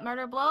Twitter at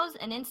Murder Blows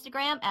and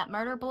Instagram at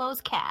Murder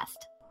Blows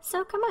Cast.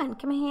 So come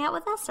hang out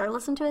with us or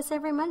listen to us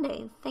every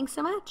Monday. Thanks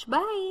so much.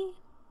 Bye.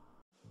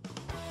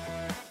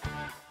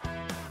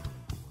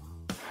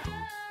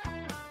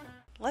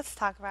 let's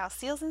talk about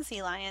seals and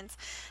sea lions.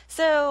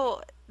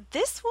 So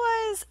this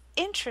was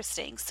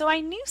interesting. So I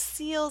knew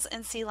seals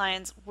and sea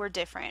lions were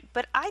different,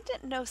 but I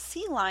didn't know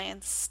sea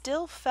lions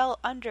still fell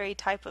under a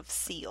type of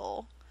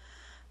seal.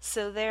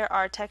 So there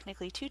are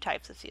technically two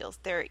types of seals.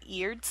 There are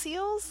eared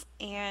seals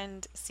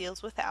and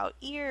seals without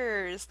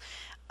ears.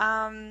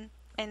 And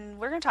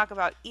we're going to talk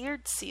about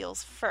eared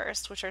seals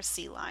first, which are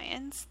sea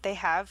lions. They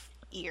have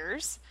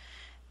ears.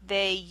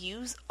 They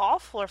use all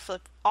four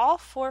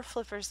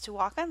flippers to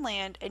walk on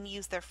land and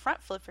use their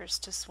front flippers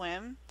to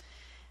swim.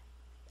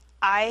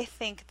 I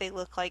think they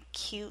look like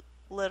cute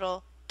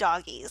little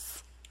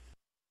doggies.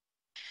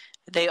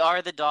 They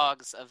are the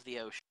dogs of the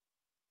ocean.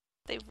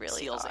 They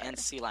really Seals are. and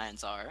sea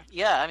lions are.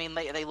 Yeah, I mean,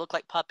 they look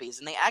like puppies,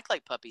 and they act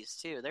like puppies,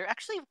 too. They're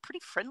actually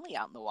pretty friendly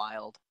out in the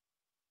wild,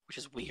 which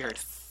is weird.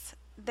 Yes.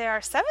 There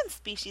are 7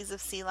 species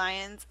of sea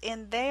lions,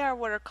 and they are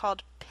what are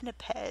called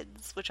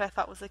pinnipeds, which I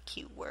thought was a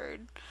cute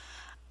word.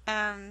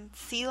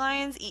 Sea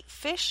lions eat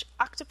fish,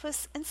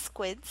 octopus, and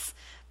squids.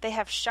 They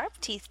have sharp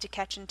teeth to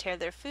catch and tear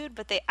their food,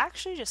 but they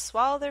actually just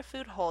swallow their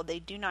food whole. They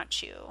do not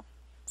chew.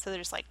 So they're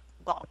just like,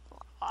 blah, blah,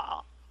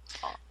 blah.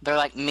 They're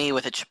like me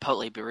with a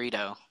Chipotle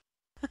burrito.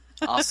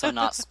 Also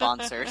not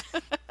sponsored.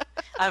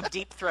 I'm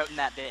deep throating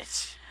that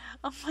bitch.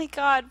 Oh my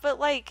god, but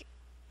like,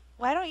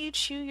 why don't you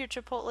chew your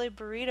Chipotle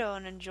burrito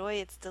and enjoy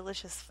its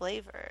delicious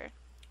flavor?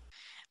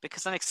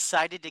 Because I'm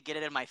excited to get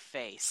it in my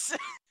face.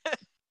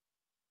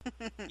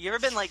 You ever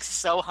been like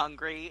so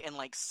hungry and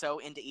like so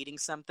into eating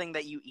something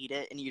that you eat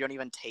it and you don't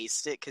even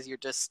taste it because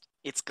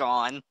it's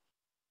gone?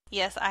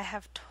 Yes, I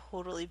have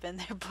totally been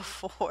there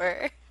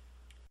before.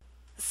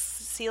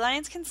 Sea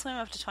lions can swim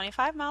up to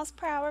 25 miles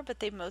per hour, but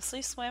they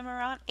mostly swim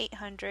around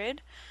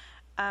 800.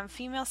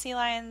 Female sea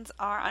lions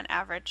are on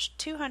average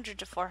 200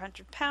 to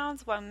 400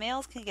 pounds, while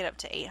males can get up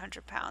to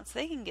 800 pounds.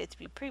 They can get to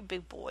be pretty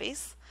big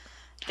boys.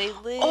 They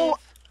live... Oh,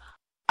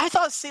 I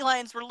thought sea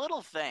lions were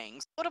little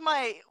things. What?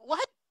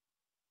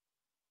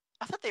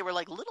 I thought they were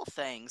like little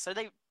things. Are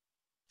they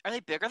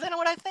bigger than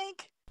what I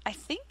think? I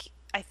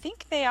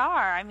think they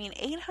are. I mean,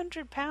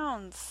 800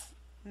 pounds.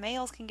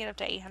 Males can get up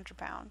to 800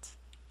 pounds.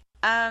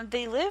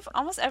 They live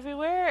almost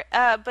everywhere,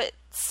 but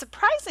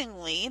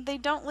surprisingly, they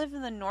don't live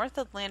in the North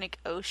Atlantic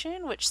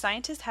Ocean, which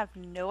scientists have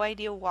no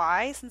idea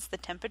why, since the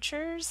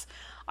temperatures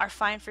are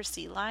fine for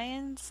sea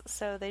lions,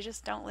 so they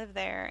just don't live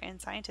there, and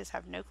scientists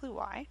have no clue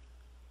why.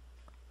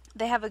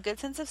 They have a good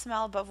sense of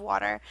smell above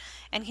water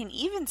and can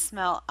even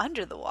smell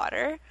under the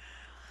water.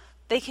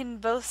 They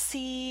can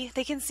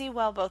see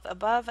well both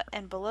above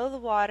and below the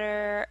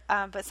water,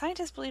 but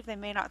scientists believe they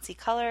may not see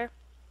color.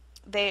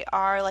 They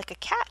are like a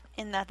cat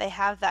in that they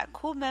have that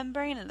cool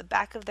membrane in the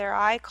back of their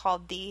eye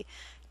called the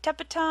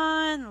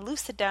tapetum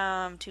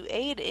lucidum to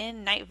aid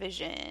in night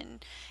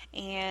vision.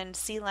 And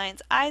sea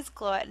lions' eyes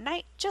glow at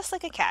night just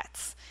like a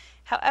cat's.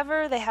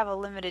 However, they have a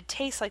limited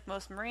taste like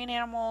most marine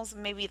animals.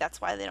 Maybe that's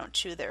why they don't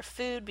chew their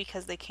food,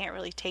 because they can't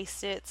really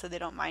taste it, so they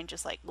don't mind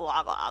just like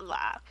blah blah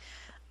blah.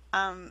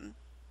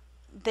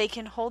 They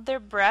can hold their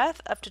breath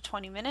up to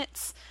 20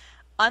 minutes.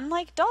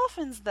 Unlike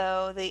dolphins,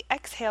 though, they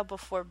exhale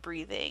before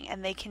breathing,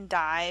 and they can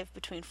dive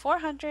between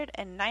 400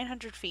 and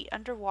 900 feet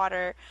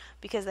underwater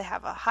because they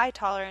have a high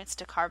tolerance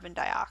to carbon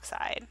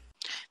dioxide.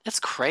 That's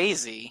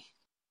crazy.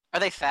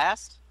 Are they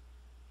fast?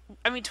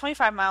 I mean,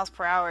 25 miles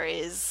per hour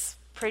is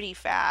pretty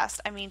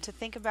fast. I mean, to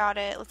think about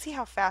it, let's see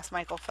how fast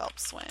Michael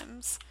Phelps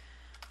swims.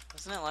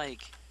 Wasn't it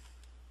like...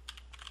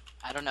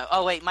 I don't know.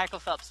 Oh, wait, Michael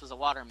Phelps was a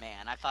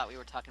waterman. I thought we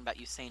were talking about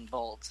Usain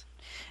Bolt.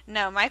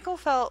 No, Michael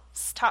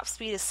Phelps' top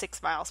speed is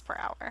 6 miles per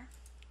hour.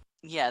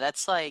 Yeah,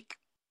 that's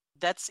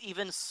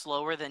even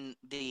slower than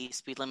the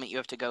speed limit you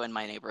have to go in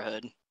my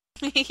neighborhood.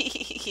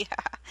 Yeah.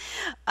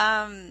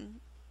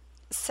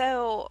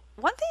 So,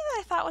 one thing that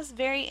I thought was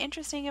very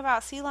interesting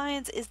about sea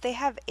lions is they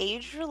have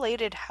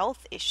age-related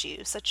health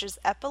issues, such as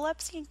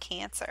epilepsy and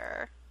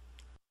cancer.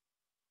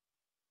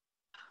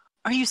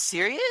 Are you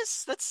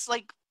serious? That's,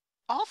 like,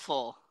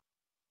 awful.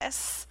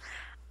 Yes.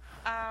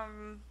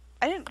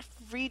 I didn't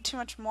read too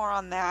much more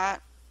on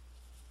that,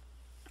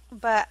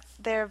 but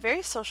they're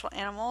very social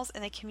animals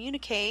and they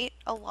communicate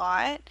a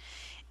lot,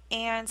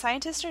 and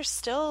scientists are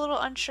still a little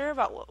unsure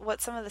about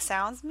what some of the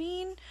sounds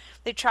mean.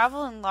 They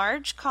travel in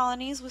large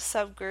colonies with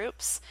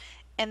subgroups,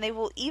 and they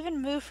will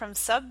even move from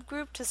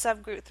subgroup to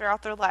subgroup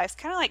throughout their lives,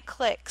 kind of like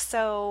cliques.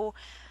 So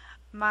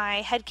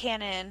my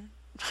headcanon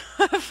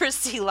for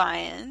sea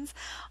lions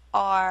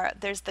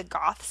there's the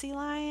goth sea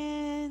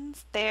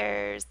lions,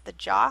 there's the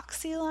jock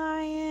sea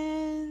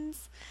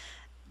lions,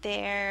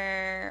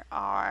 there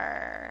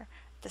are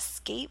the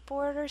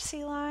skateboarder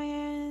sea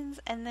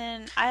lions, and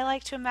then I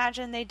like to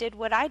imagine they did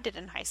what I did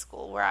in high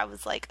school, where I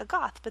was like a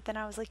goth, but then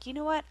I was like, you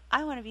know what,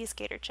 I want to be a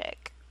skater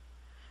chick,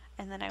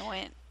 and then I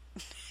went.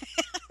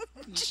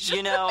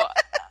 You know,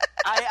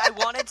 I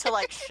wanted to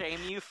like shame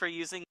you for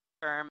using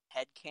the term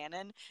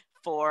headcanon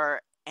for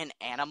an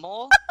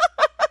animal.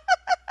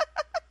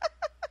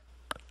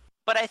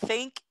 But I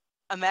think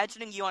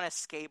imagining you on a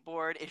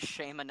skateboard is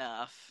shame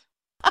enough.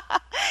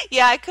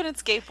 Yeah, I couldn't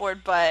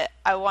skateboard, but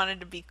I wanted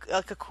to be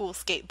like a cool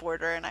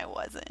skateboarder, and I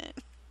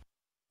wasn't.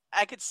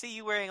 I could see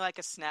you wearing like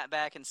a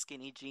snapback and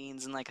skinny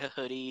jeans and like a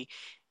hoodie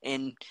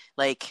and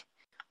like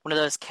one of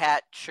those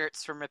cat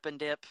shirts from Rip and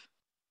Dip.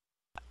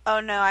 Oh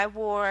no, I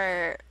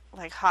wore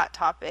like Hot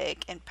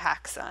Topic and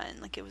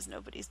PacSun like it was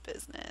nobody's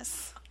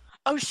business.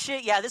 Oh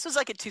shit, yeah, this was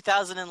like in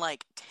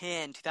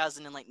 2010,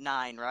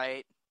 2009,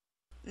 right?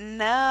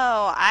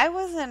 No, I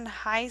was in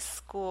high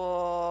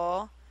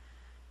school.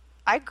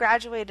 I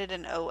graduated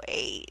in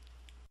 '08.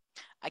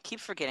 I keep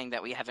forgetting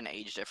that we have an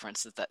age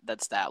difference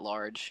that's that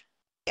large.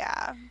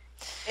 Yeah.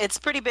 It's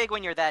pretty big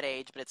when you're that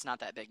age, but it's not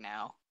that big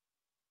now.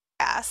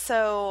 Yeah,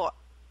 so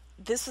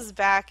this was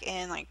back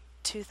in like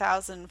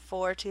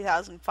 2004,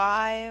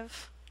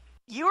 2005.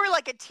 You were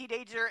like a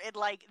teenager in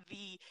like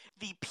the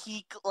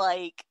peak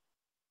like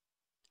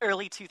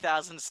early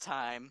 2000s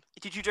time.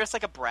 Did you dress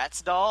like a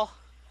Bratz doll?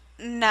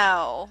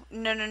 No.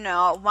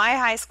 My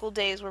high school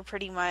days were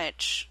pretty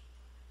much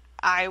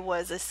I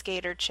was a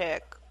skater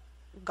chick,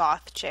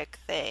 goth chick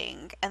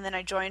thing, and then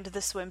I joined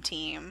the swim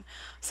team,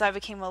 so I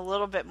became a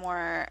little bit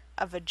more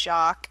of a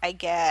jock, I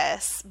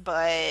guess,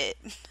 but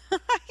I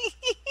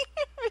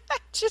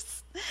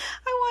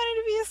wanted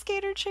to be a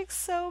skater chick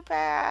so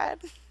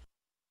bad.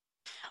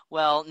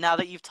 Well, now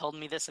that you've told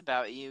me this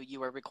about you,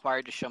 you are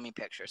required to show me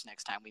pictures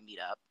next time we meet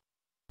up.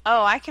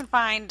 Oh, I can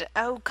find.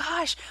 Oh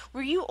gosh,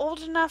 were you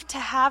old enough to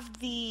have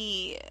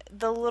the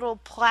little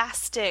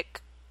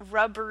plastic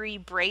rubbery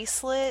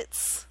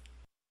bracelets?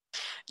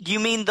 You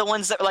mean the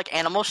ones that were like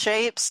animal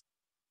shapes?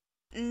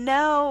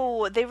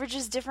 No, they were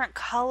just different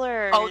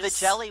colors. Oh, the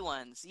jelly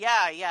ones.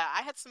 Yeah.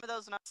 I had some of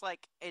those when I was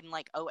like in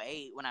like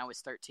 '08 when I was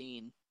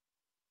 13.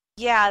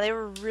 Yeah, they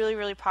were really,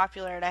 really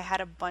popular, and I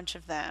had a bunch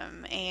of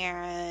them,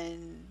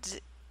 and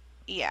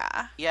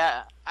yeah.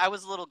 Yeah, I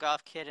was a little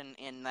goth kid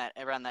in that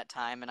around that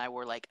time, and I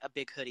wore like a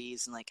big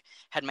hoodies and like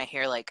had my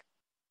hair like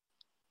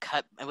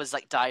cut. It was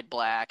like dyed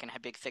black and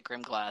had big thick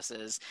rimmed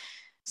glasses.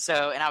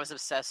 So, and I was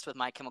obsessed with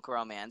My Chemical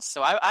Romance.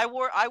 So I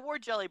wore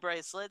jelly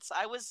bracelets.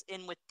 I was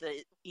in with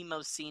the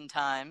emo scene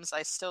times.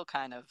 I still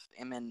kind of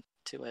am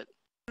into it.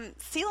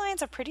 Sea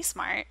lions are pretty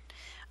smart.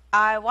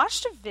 I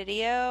watched a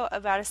video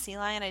about a sea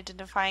lion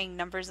identifying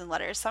numbers and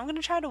letters, so I'm going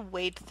to try to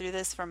wade through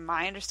this from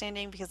my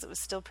understanding because it was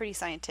still pretty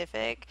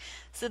scientific.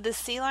 So the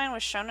sea lion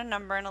was shown a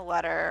number and a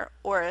letter,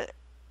 or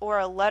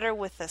a letter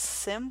with a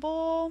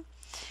symbol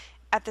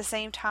at the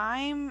same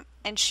time,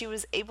 and she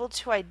was able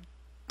to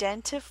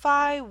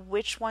identify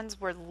which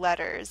ones were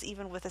letters,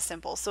 even with a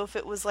symbol. So if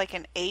it was like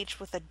an H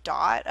with a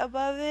dot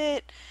above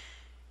it,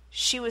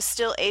 she was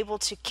still able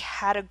to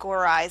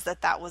categorize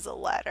that was a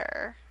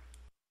letter.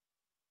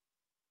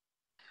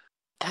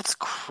 That's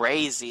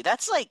crazy.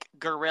 That's like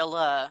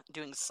gorilla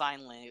doing sign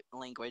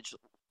language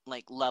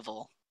like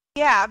level.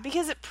 Yeah,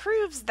 because it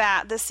proves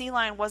that the sea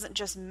lion wasn't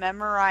just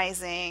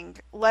memorizing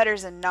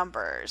letters and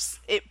numbers.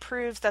 It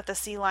proves that the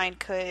sea lion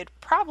could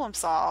problem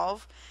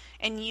solve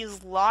and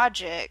use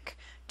logic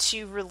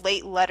to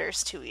relate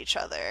letters to each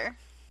other.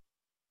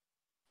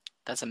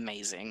 That's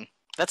amazing.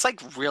 That's like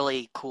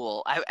really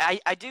cool.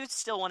 I do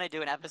still want to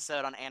do an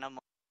episode on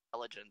animal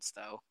intelligence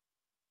though.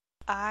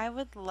 I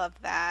would love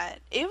that.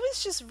 It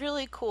was just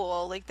really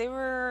cool. Like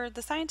the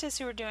scientists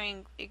who were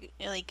doing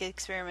like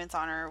experiments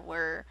on her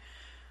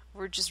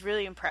were just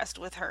really impressed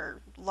with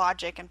her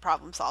logic and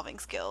problem solving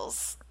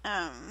skills.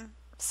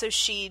 So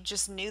she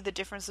just knew the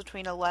difference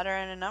between a letter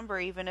and a number,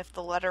 even if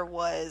the letter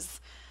was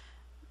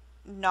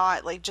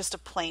not like just a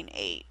plain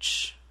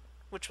H,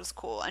 which was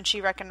cool. And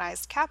she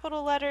recognized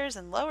capital letters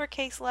and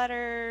lowercase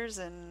letters,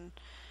 and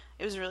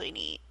it was really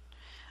neat.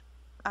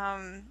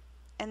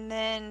 And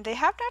then they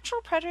have natural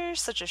predators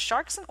such as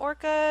sharks and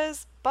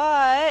orcas,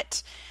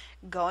 but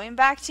going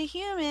back to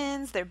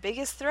humans, their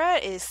biggest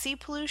threat is sea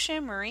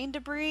pollution, marine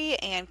debris,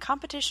 and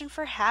competition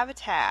for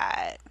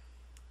habitat.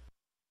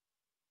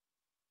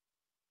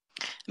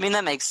 I mean,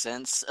 that makes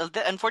sense.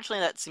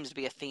 Unfortunately, that seems to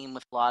be a theme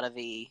with a lot of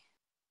the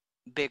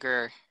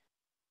bigger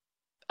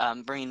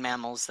marine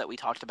mammals that we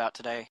talked about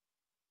today.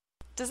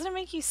 Doesn't it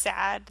make you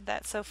sad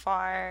that so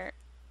far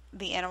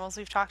the animals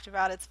we've talked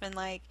about, it's been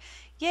like,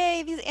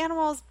 yay, these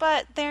animals,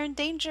 but they're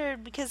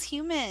endangered because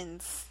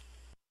humans.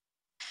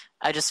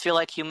 I just feel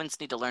like humans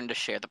need to learn to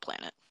share the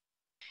planet.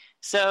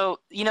 So,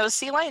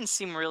 sea lions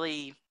seem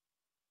really...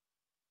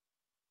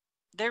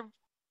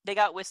 They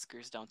got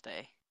whiskers, don't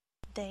they?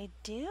 They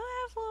do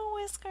have little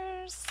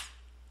whiskers.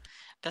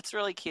 That's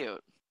really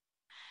cute.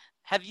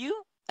 Have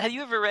you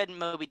ever read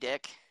Moby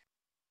Dick?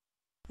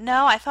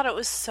 No, I thought it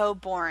was so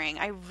boring.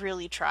 I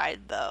really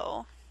tried,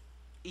 though.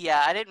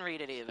 Yeah, I didn't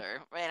read it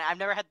either. And I've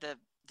never had the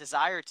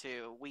desire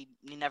to. We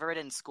never read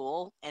it in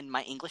school, and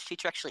my English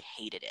teacher actually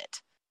hated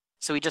it.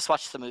 So we just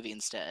watched the movie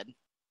instead,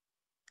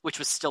 which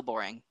was still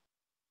boring.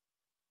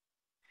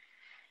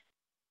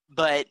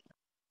 But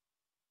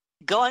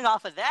going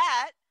off of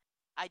that,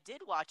 I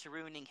did watch a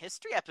Ruining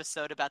History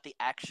episode about the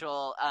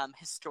actual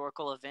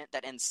historical event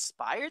that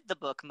inspired the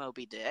book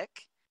Moby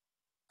Dick.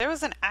 There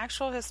was an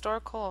actual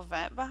historical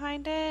event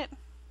behind it?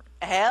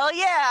 Hell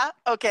yeah!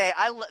 Okay,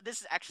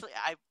 this is actually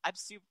I'm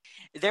super.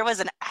 There was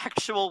an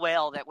actual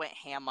whale that went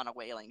ham on a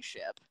whaling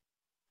ship,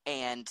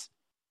 and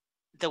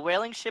the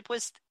whaling ship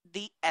was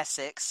the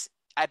Essex.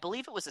 I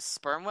believe it was a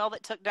sperm whale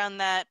that took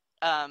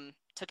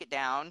it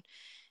down,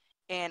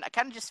 and I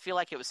kind of just feel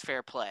like it was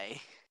fair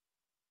play.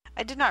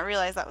 I did not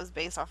realize that was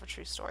based off a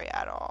true story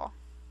at all.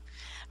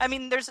 I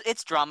mean,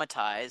 it's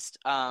dramatized,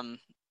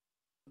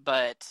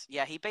 but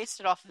yeah, he based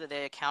it off of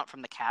the account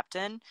from the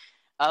captain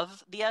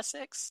of the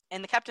Essex,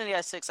 and the captain of the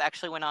Essex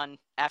actually went on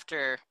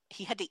after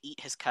he had to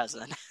eat his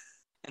cousin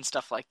and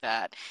stuff like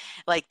that.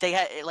 Like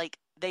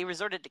they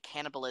resorted to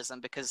cannibalism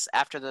because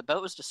after the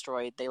boat was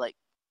destroyed, they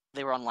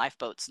were on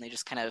lifeboats and they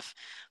just kind of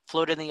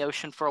floated in the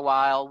ocean for a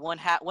while.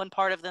 One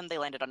part of them they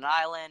landed on an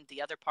island,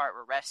 the other part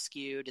were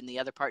rescued, and the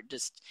other part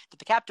that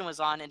the captain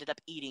was on ended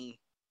up eating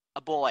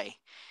a boy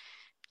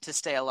to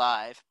stay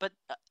alive. But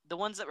the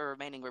ones that were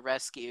remaining were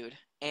rescued,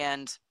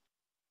 and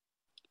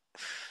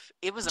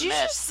it was a mess. Did you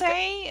just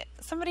say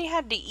somebody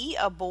had to eat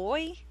a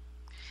boy?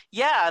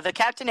 Yeah, the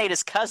captain ate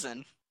his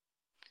cousin.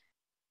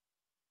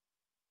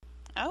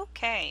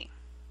 Okay.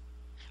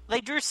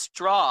 They drew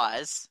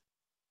straws,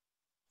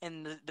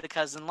 and the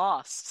cousin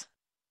lost.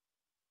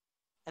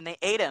 And they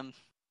ate him.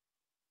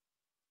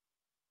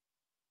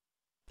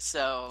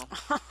 So...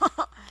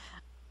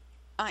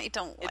 I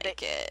don't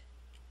like it.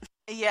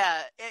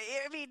 Yeah,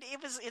 I mean,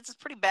 it's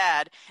pretty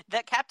bad.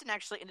 That captain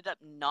actually ended up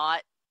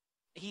not...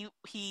 He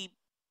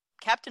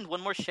captained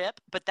one more ship,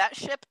 but that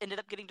ship ended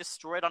up getting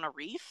destroyed on a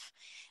reef.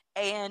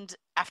 And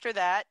after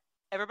that,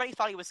 everybody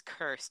thought he was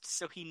cursed,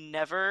 so he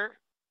never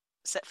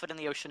set foot in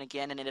the ocean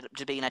again and ended up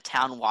just being a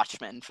town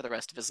watchman for the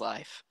rest of his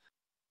life.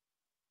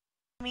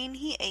 I mean,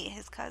 he ate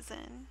his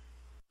cousin.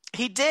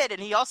 He did,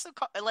 and he also,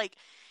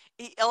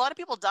 a lot of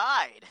people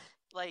died.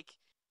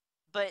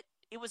 But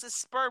it was a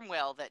sperm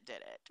whale that did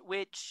it,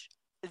 which,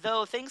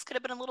 though things could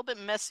have been a little bit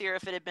messier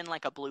if it had been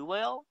like a blue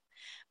whale.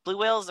 Blue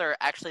whales are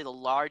actually the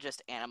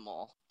largest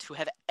animal to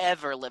have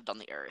ever lived on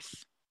the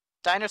earth.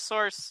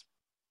 Dinosaurs,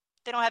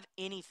 they don't have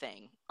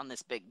anything on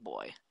this big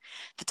boy.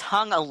 The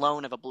tongue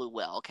alone of a blue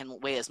whale can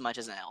weigh as much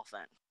as an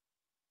elephant.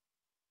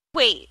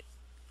 Wait,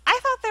 I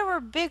thought there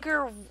were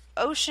bigger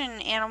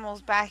ocean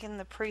animals back in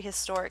the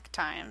prehistoric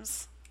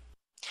times.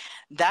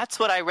 That's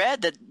what I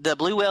read, that the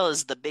blue whale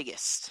is the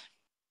biggest.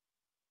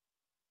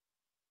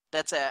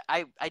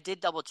 I did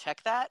double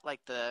check that,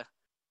 like the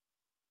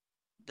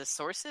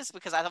sources,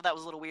 because I thought that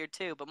was a little weird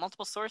too, but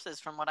multiple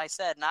sources from what I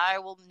said, and I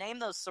will name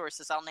those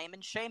sources. I'll name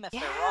and shame if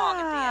they're wrong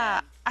at the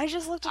end. I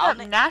just looked it up.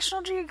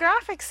 National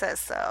Geographic says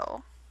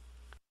so.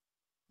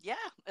 Yeah,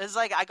 it's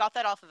like I got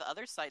that off of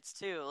other sites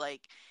too,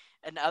 like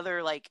and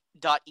other like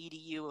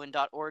 .edu and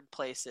 .org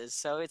places.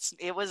 So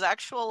it was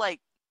actual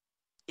like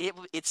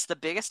it's the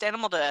biggest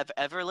animal to have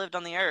ever lived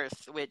on the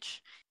earth,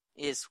 which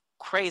is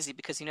crazy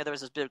because there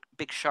was those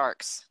big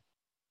sharks.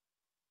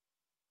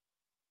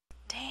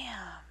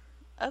 Damn.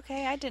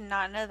 Okay, I did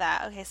not know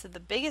that. Okay, so the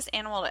biggest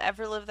animal to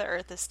ever live the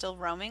earth is still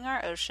roaming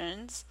our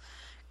oceans.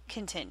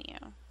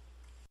 Continue.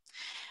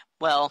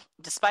 Well,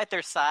 despite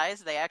their size,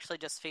 they actually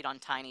just feed on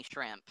tiny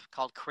shrimp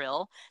called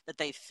krill that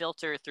they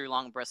filter through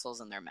long bristles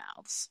in their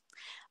mouths.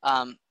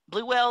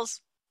 Blue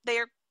whales, they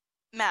are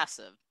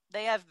massive.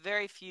 They have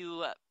very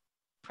few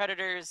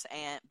predators,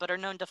 but are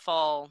known to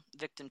fall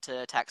victim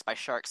to attacks by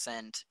sharks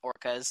and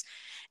orcas,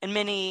 and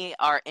many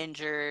are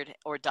injured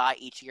or die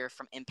each year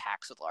from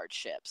impacts with large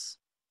ships.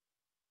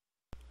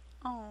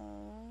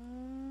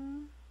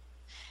 Oh.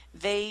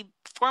 They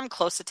form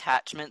close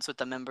attachments with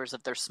the members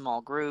of their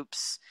small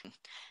groups.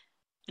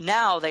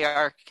 Now they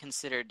are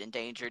considered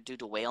endangered due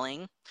to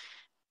whaling.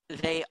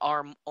 They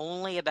are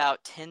only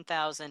about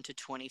 10,000 to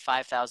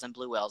 25,000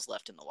 blue whales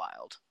left in the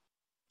wild.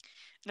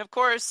 And of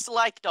course,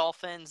 like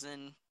dolphins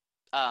and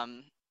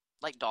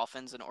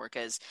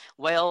orcas,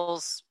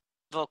 whales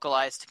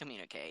vocalize to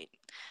communicate.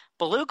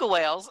 Beluga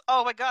whales,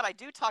 oh my god, I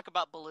do talk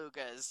about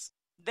belugas.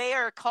 They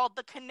are called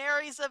the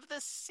canaries of the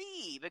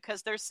sea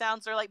because their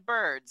sounds are like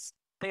birds.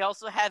 They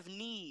also have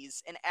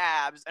knees and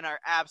abs and are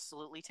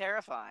absolutely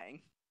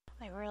terrifying.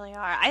 They really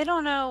are. I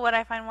don't know what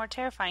I find more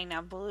terrifying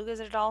now, belugas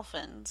or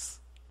dolphins.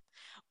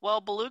 Well,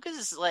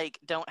 belugas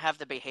don't have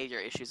the behavior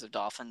issues of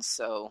dolphins,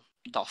 so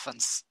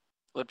dolphins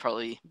would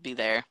probably be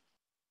there.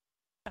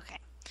 Okay.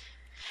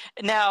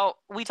 Now,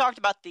 we talked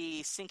about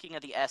the sinking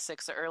of the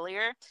Essex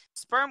earlier.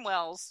 Sperm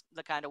whales,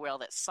 the kind of whale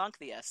that sunk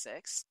the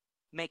Essex,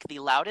 make the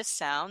loudest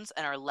sounds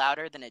and are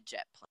louder than a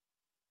jet plane.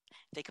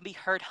 They can be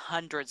heard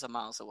hundreds of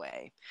miles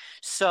away.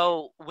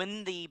 So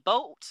when the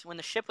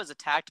ship was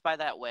attacked by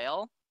that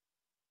whale,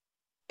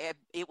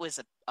 it was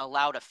a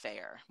loud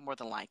affair, more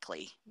than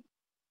likely.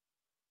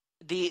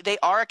 They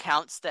are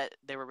accounts that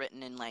they were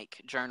written in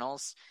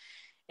journals,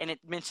 and it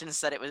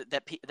mentions that it was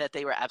that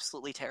they were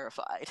absolutely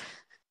terrified.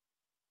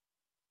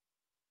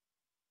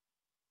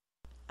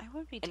 I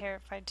would be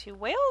terrified too.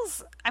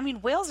 Whales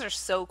are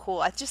so cool.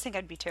 I just think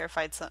I'd be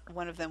terrified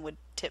one of them would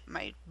tip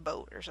my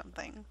boat or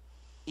something.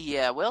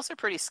 Yeah, whales are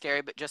pretty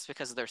scary, but just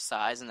because of their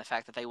size and the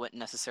fact that they wouldn't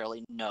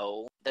necessarily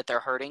know that they're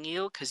hurting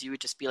you, because you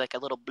would just be like a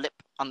little blip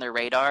on their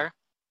radar.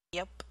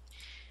 Yep.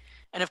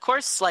 And of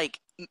course,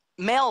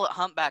 male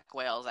humpback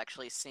whales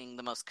actually sing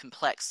the most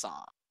complex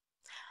song.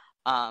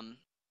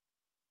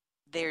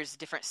 there's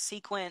different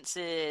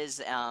sequences.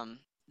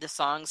 The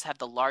songs have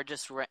the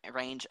largest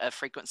range of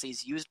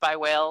frequencies used by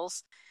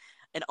whales,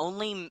 and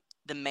only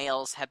the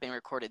males have been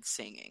recorded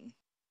singing.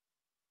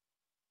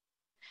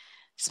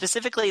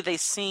 Specifically, they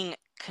sing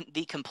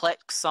the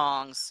complex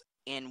songs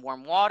in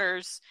warm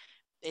waters.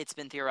 It's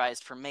been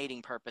theorized for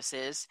mating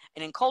purposes,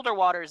 and in colder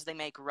waters, they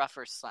make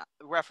rougher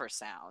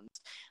sounds,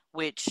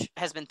 which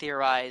has been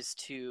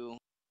theorized to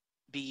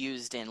be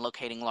used in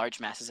locating large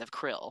masses of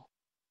krill.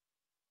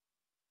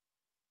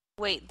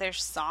 Wait, their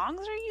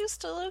songs are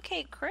used to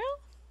locate krill?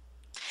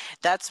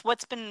 That's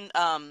what's been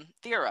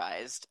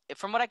theorized.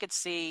 From what I could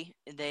see,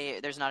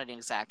 there's not an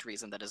exact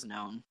reason that is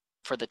known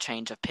for the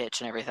change of pitch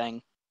and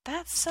everything.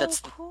 That's so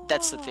cool.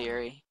 That's the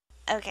theory.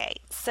 Okay,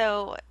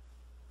 so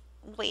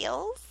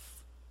whales,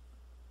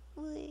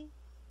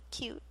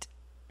 cute,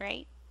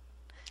 right?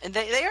 And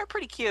they are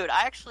pretty cute.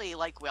 I actually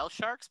like whale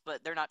sharks,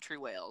 but they're not true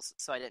whales,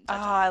 so I didn't touch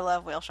them. I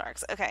love whale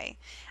sharks. Okay.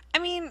 I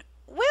mean,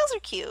 whales are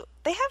cute.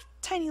 They have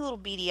tiny little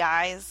beady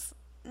eyes.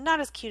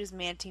 Not as cute as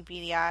manatee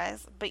beady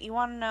eyes, but you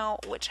want to know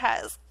which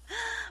has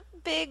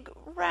big,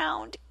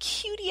 round,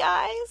 cutie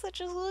eyes that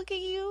just look at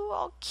you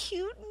all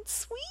cute and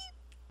sweet?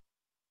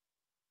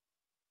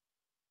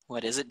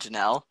 What is it,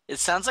 Janelle? It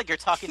sounds like you're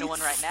talking to one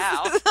right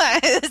now.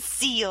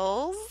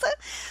 Seals.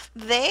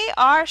 They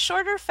are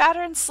shorter,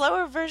 fatter, and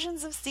slower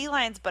versions of sea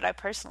lions, but I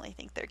personally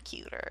think they're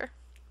cuter.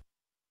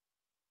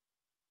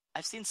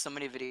 I've seen so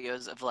many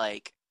videos of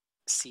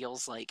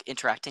seals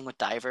interacting with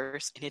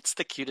divers, and it's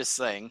the cutest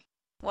thing.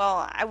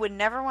 Well, I would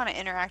never want to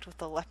interact with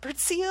the leopard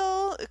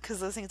seal because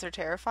those things are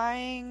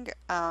terrifying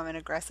and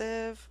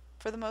aggressive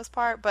for the most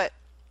part. But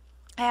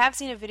I have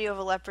seen a video of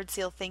a leopard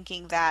seal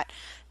thinking that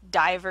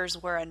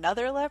divers were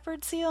another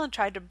leopard seal and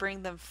tried to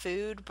bring them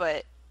food,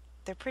 but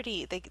they're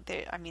pretty.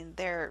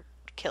 They're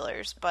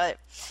killers, but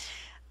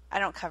I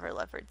don't cover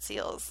leopard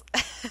seals.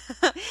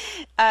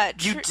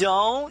 You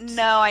don't?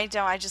 No, I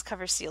don't. I just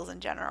cover seals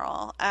in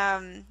general.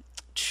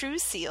 True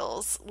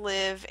seals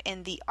live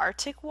in the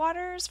Arctic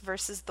waters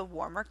versus the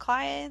warmer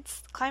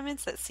climates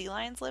that sea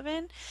lions live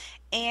in,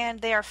 and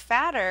they are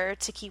fatter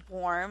to keep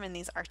warm in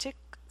these Arctic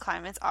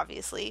climates,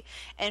 obviously,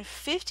 and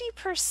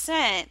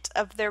 50%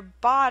 of their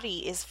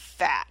body is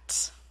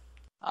fat.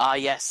 Ah,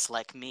 yes,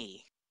 like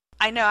me.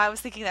 I know, I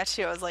was thinking that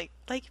too. I was like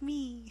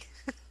me.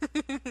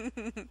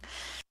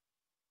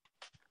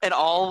 In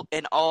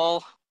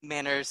all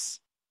manners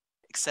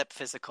except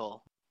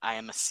physical, I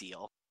am a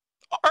seal.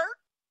 Arr!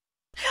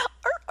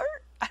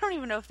 I don't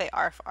even know if they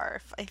arf.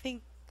 I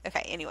think.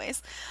 Okay,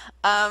 anyways.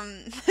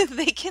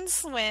 They can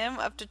swim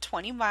up to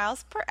 20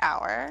 miles per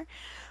hour.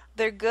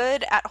 They're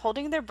good at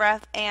holding their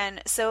breath,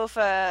 and so if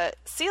a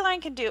sea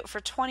lion can do it for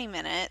 20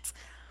 minutes,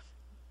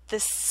 the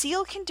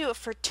seal can do it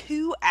for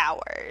 2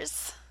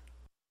 hours.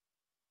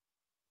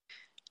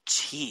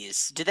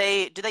 Jeez. Do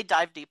they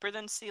dive deeper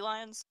than sea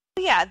lions?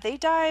 Yeah, they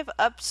dive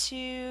up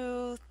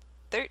to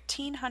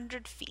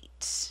 1,300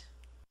 feet.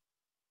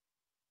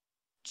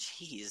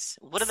 Jeez.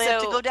 What do they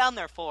have to go down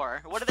there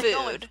for? What are they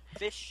going?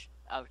 Fish?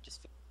 Oh,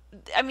 just food.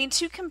 I mean,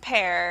 to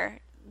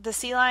compare, the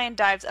sea lion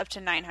dives up to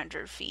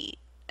 900 feet,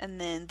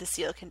 and then the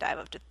seal can dive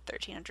up to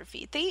 1,300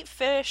 feet. They eat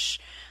fish,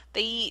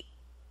 they eat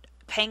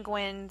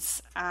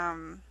penguins,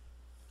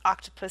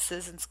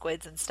 octopuses and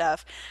squids and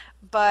stuff,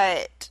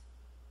 but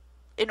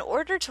in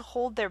order to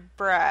hold their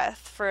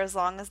breath for as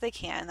long as they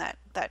can,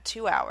 that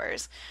 2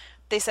 hours,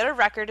 they set a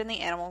record in the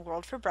animal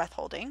world for breath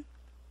holding.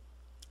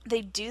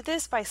 They do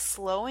this by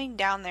slowing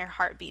down their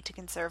heartbeat to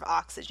conserve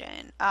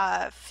oxygen.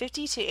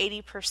 50 to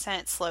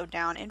 80% slowed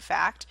down, in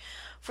fact.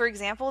 For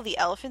example, the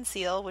elephant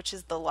seal, which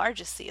is the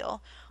largest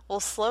seal,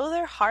 will slow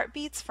their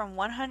heartbeats from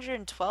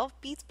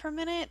 112 beats per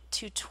minute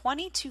to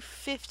 20 to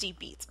 50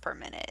 beats per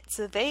minute.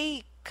 So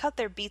they cut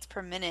their beats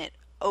per minute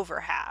over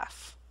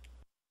half.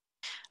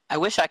 I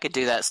wish I could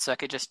do that so I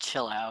could just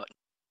chill out.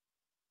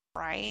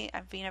 Right?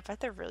 I mean, I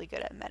bet they're really good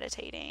at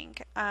meditating.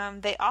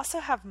 They also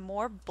have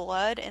more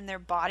blood in their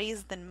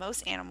bodies than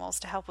most animals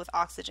to help with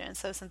oxygen.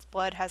 So since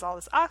blood has all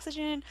this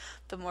oxygen,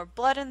 the more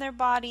blood in their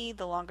body,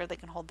 the longer they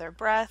can hold their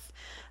breath.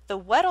 The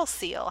Weddell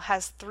seal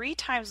has 3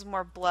 times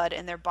more blood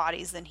in their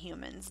bodies than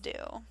humans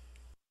do.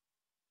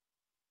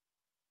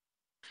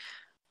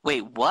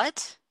 Wait,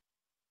 what?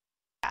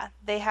 Yeah,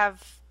 they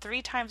have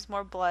 3 times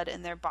more blood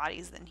in their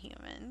bodies than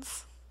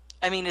humans.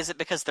 I mean, is it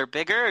because they're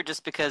bigger or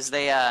just because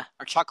they are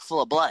chock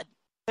full of blood?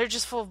 They're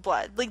just full of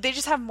blood. Like, they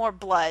just have more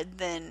blood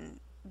than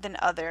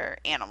other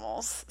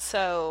animals.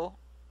 So,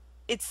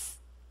 they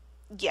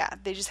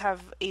just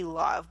have a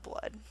lot of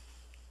blood.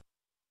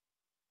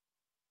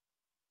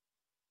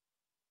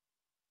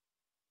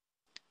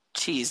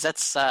 Jeez,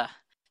 that's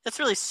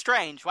really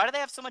strange. Why do they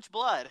have so much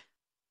blood?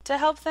 To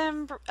help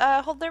them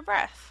hold their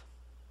breath.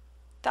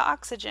 The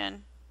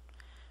oxygen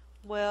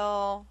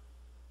will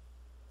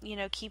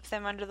keep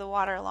them under the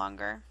water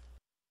longer.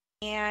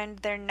 And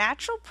their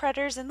natural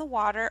predators in the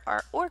water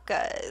are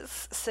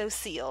orcas. So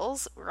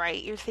seals,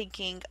 right? You're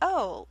thinking,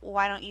 oh,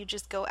 why don't you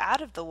just go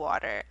out of the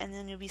water and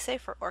then you'll be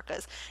safe for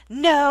orcas?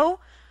 No!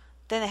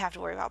 Then they have to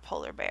worry about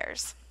polar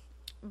bears.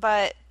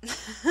 but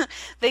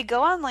they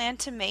go on land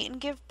to mate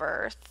and give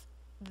birth.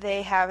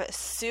 They have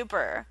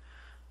super,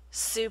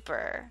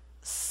 super,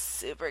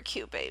 super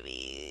cute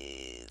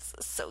babies.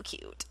 So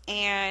cute.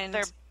 And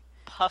They're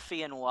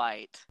puffy and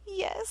white.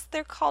 yes,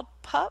 they're called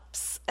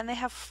pups, and they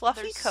have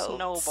fluffy They're coats.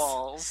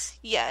 snowballs.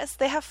 Yes,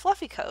 they have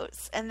fluffy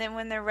coats, and then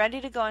when they're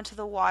ready to go into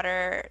the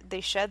water,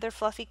 they shed their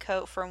fluffy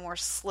coat for a more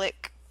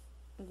slick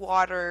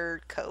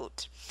water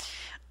coat.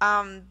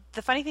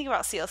 The funny thing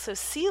about seals, so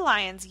sea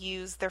lions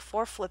use their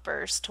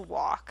flippers to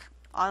walk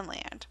on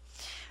land,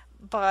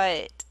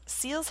 but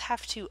seals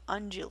have to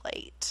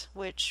undulate,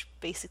 which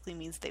basically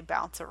means they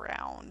bounce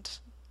around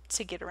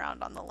to get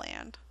around on the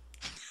land.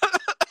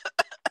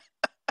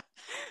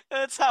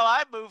 That's how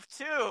I move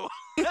too.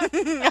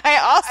 I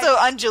also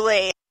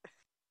undulate.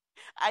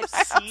 I've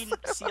seen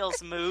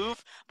seals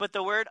move, but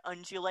the word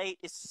undulate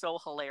is so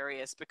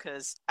hilarious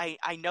because I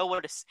know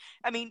what it's.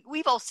 I mean,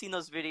 we've all seen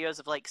those videos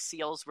of like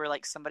seals where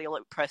like somebody will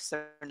like press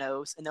their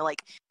nose and they're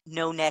like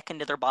no neck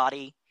into their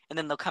body, and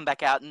then they'll come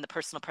back out and the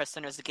person will press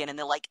their nose again and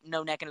they're like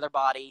no neck into their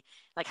body.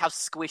 Like how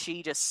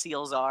squishy just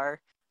seals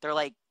are. They're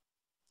like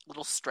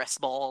little stress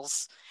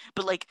balls,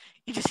 but like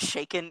you just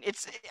shaking. It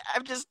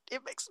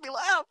makes me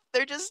laugh.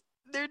 They're just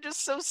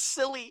so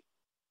silly.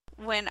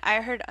 When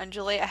I heard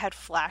undulate, I had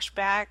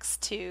flashbacks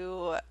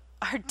to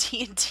our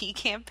D&D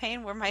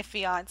campaign where my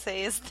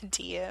fiance is the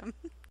DM.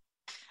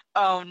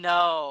 Oh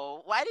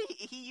no! Why did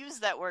he use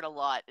that word a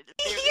lot?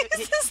 He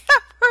uses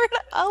that word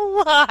a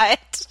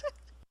lot.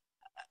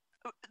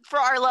 For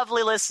our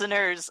lovely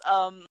listeners,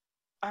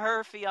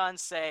 her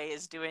fiance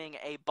is doing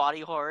a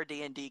body horror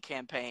D&D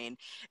campaign,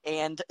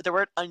 and the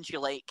word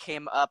undulate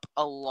came up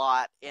a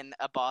lot in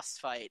a boss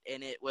fight,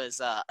 and it was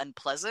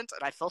unpleasant,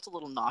 and I felt a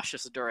little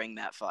nauseous during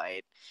that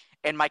fight,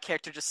 and my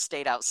character just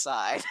stayed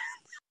outside.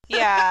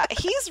 Yeah,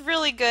 he's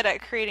really good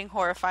at creating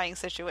horrifying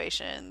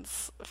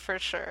situations, for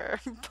sure,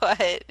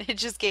 but it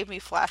just gave me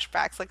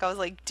flashbacks. Like, I was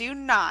like, do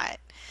not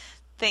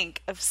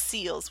think of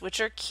seals, which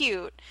are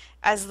cute,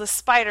 as the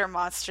spider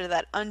monster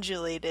that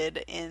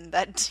undulated in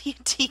that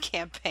D&D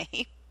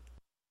campaign.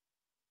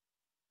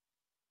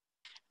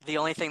 The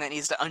only thing that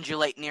needs to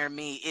undulate near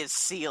me is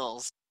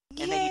seals,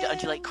 and they need to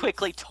undulate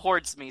quickly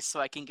towards me so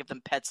I can give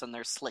them pets on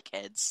their slick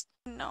heads.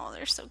 No,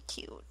 they're so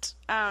cute.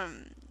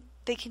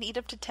 They can eat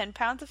up to 10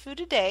 pounds of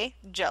food a day,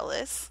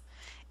 jealous,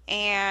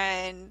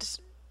 and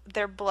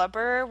their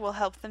blubber will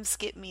help them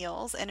skip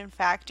meals, and in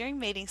fact, during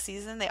mating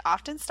season, they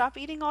often stop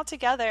eating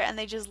altogether and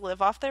they just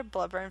live off their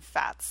blubber and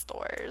fat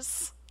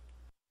stores.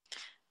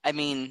 I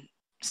mean,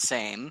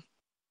 same.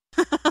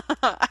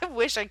 I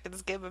wish I could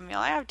skip a meal.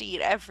 I have to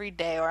eat every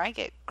day or I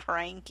get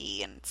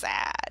cranky and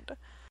sad.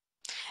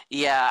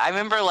 Yeah, I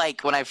remember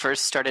like when I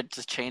first started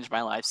to change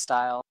my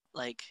lifestyle,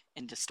 like,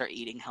 and to start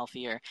eating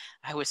healthier,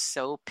 I was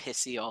so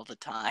pissy all the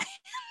time.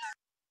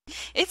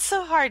 It's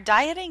so hard.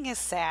 Dieting is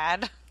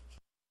sad.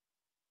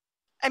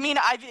 I mean,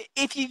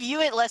 if you view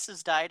it less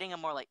as dieting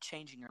and more like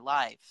changing your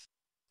life,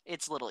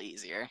 it's a little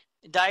easier.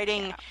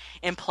 Dieting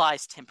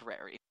implies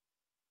temporary.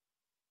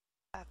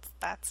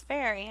 That's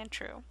very and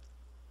true.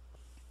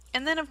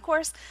 And then, of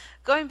course,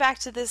 going back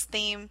to this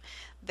theme,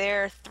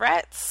 their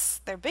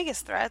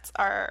biggest threats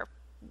are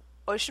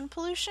ocean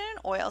pollution,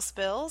 oil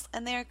spills,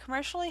 and they are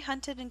commercially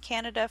hunted in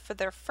Canada for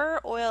their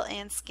fur, oil,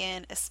 and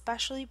skin,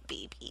 especially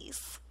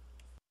babies.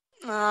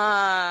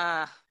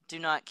 Do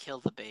not kill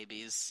the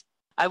babies.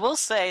 I will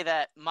say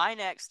that my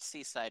next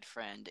seaside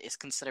friend is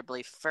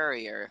considerably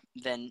furrier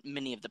than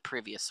many of the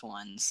previous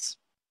ones.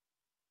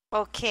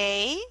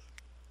 Okay.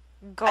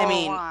 Go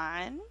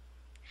on.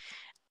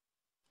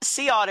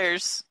 Sea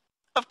otters,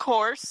 of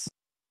course.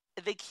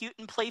 The cute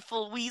and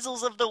playful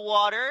weasels of the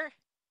water.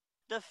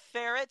 The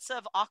ferrets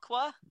of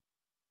aqua.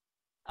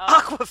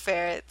 Aqua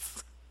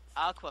ferrets.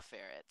 Aqua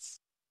ferrets.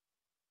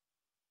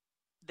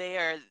 They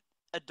are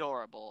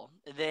adorable.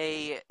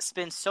 They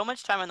spend so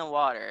much time in the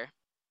water,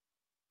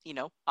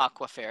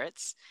 aqua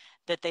ferrets,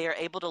 that they are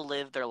able to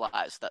live their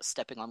lives without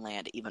stepping on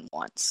land even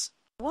once.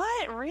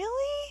 What?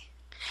 Really?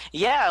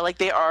 Yeah, like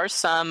there are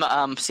some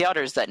sea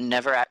otters that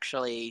never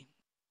actually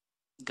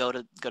go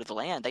to the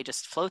land. They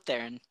just float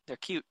there and they're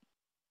cute.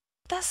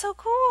 That's so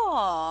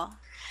cool.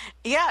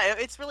 Yeah,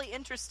 it's really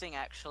interesting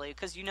actually,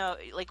 because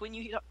like when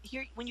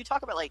you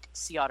talk about like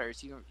sea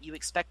otters, you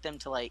expect them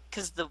to like,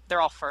 because they're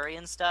all furry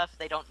and stuff.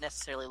 They don't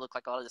necessarily look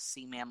like a lot of the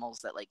sea mammals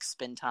that like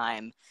spend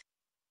time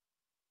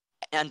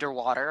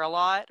underwater a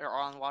lot or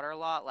on water a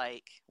lot,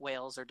 like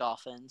whales or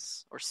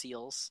dolphins or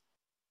seals.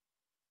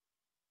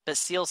 But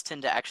seals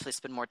tend to actually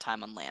spend more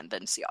time on land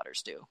than sea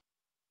otters do.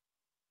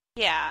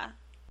 Yeah.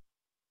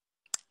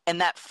 And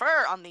that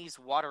fur on these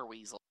water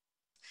weasels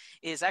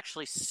is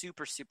actually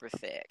super, super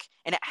thick.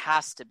 And it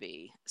has to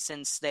be,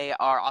 since they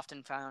are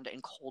often found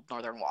in cold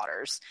northern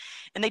waters.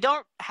 And they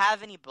don't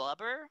have any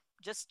blubber,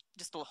 just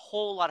a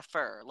whole lot of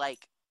fur.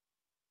 Like,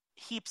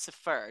 heaps of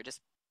fur.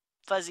 Just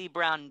fuzzy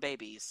brown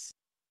babies.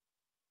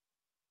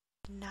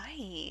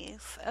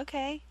 Nice.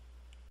 Okay.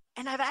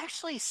 And I've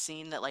actually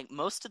seen that, like,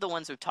 most of the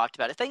ones we've talked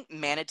about, I think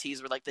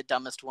manatees were, like, the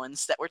dumbest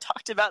ones that were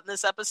talked about in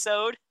this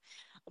episode.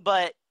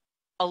 But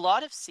a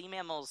lot of sea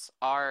mammals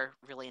are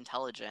really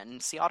intelligent,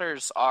 and sea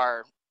otters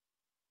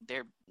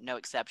they're no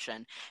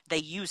exception. They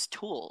use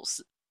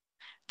tools.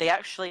 They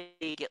actually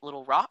get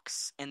little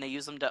rocks, and they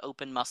use them to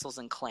open mussels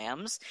and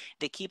clams.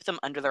 They keep them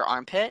under their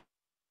armpit,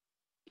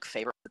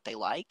 favorite that they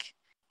like,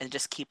 and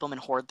just keep them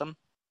and hoard them.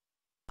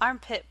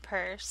 Armpit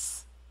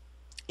purse.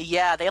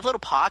 Yeah, they have little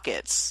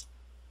pockets.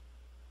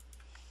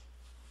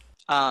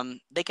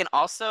 They can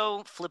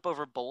also flip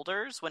over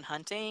boulders when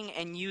hunting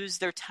and use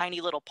their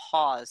tiny little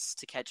paws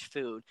to catch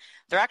food.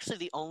 They're actually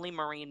the only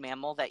marine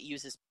mammal that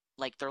uses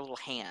like their little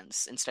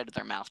hands instead of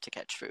their mouth to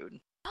catch food.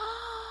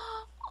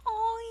 Oh,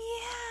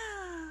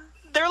 yeah.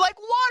 They're like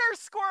water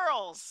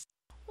squirrels!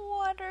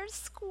 Water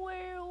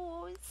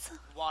squirrels.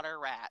 Water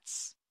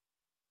rats.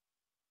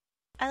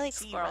 I like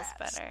Sea squirrels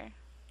rats. better.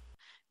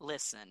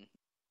 Listen,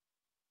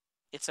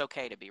 it's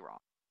okay to be wrong.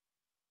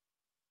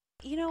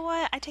 You know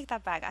what? I take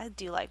that back. I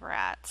do like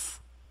rats.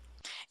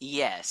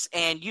 Yes,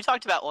 and you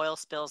talked about oil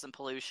spills and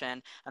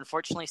pollution.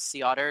 Unfortunately,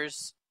 sea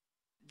otters,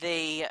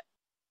 they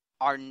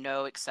are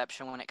no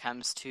exception when it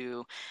comes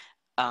to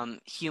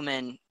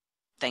human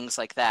things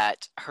like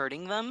that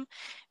hurting them.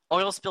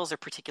 Oil spills are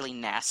particularly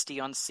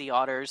nasty on sea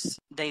otters.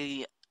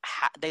 They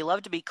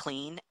love to be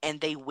clean, and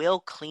they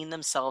will clean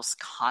themselves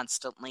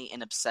constantly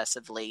and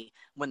obsessively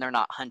when they're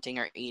not hunting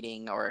or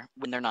eating or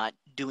when they're not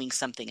doing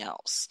something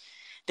else.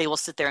 They will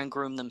sit there and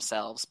groom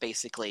themselves,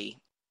 basically,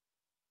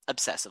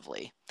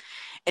 obsessively.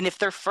 And if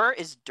their fur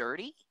is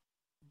dirty,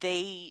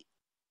 it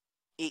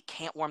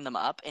can't warm them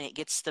up, and it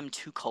gets them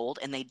too cold,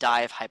 and they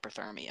die of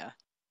hypothermia.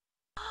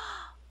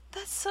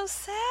 That's so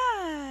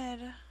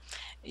sad.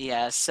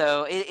 Yeah,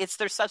 so it's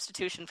their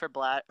substitution for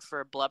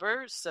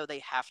blubber, so they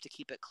have to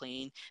keep it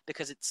clean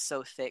because it's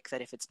so thick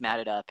that if it's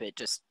matted up, it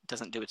just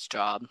doesn't do its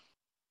job.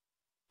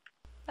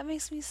 That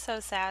makes me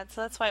so sad.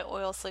 So that's why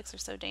oil slicks are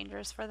so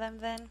dangerous for them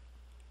then?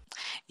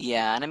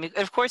 Yeah, and I mean,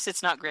 of course,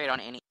 it's not great on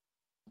any,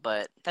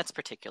 but that's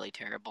particularly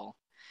terrible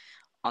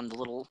on the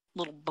little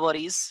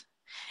buddies.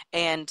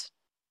 And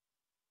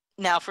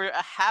now, for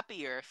a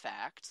happier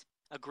fact,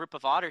 a group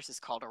of otters is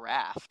called a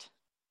raft.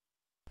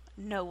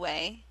 No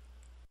way.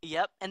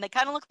 Yep, and they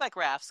kind of look like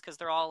rafts because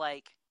they're all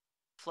like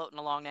floating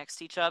along next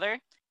to each other.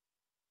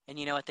 And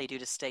you know what they do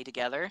to stay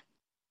together?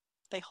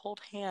 They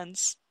hold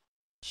hands.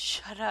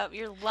 Shut up,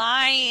 you're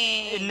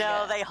lying.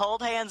 No, they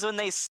hold hands when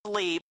they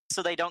sleep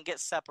so they don't get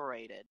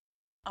separated.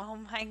 Oh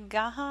my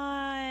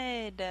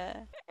god.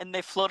 And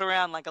they float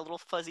around like a little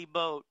fuzzy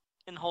boat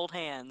and hold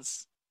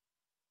hands.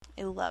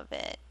 I love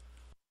it.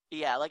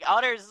 Yeah, like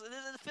otters,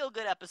 this is a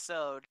feel-good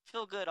episode.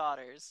 Feel-good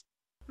otters.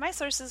 My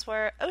sources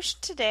were Ocean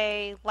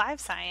Today,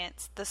 Live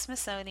Science, the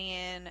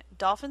Smithsonian,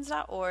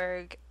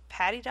 Dolphins.org,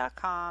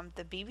 Patty.com,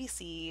 the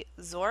BBC,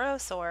 Zorro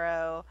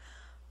Soro,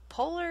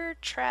 Polar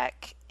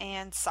Trek,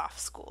 and Soft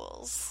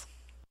Schools.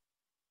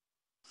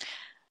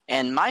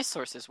 And my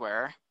sources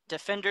were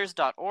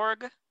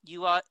Defenders.org,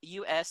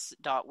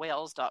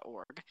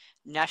 us.wales.org,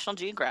 National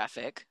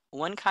Geographic,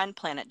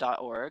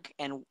 OneKindPlanet.org,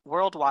 and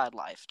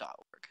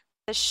WorldWildlife.org.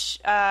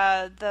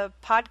 The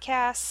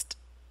podcast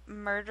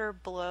Murder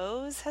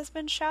Blows has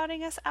been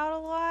shouting us out a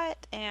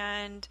lot,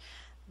 and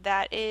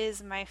that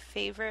is my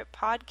favorite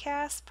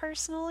podcast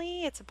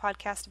personally. It's a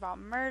podcast about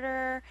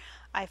murder.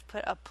 I've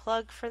put a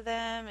plug for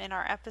them in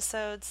our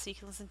episodes so you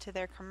can listen to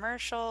their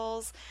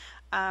commercials.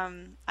 I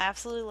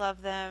absolutely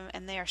love them,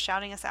 and they are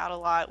shouting us out a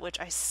lot, which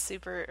I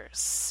super,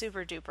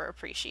 super duper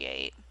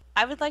appreciate.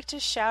 I would like to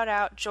shout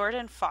out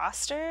Jordan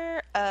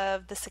Foster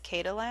of the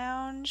Cicada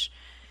Lounge.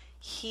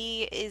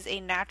 He is a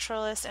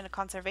naturalist and a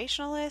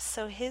conservationalist,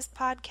 so his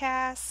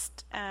podcast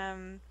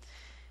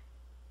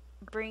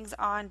brings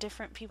on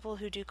different people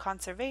who do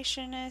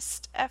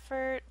conservationist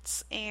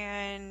efforts,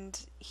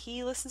 and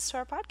he listens to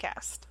our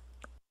podcast.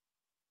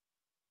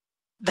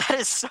 That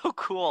is so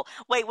cool.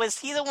 Wait, was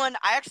he the one?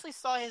 I actually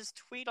saw his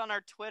tweet on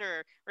our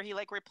Twitter where he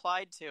like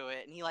replied to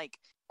it and he like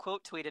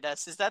quote tweeted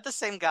us. Is that the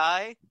same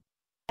guy?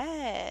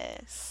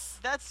 Yes.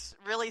 That's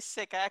really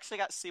sick. I actually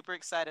got super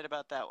excited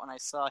about that when I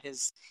saw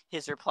his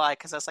reply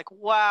because I was like,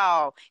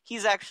 wow,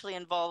 he's actually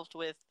involved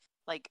with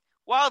like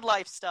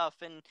wildlife stuff,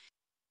 and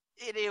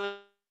it was.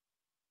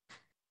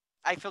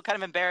 I feel kind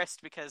of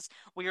embarrassed because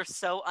we are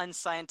so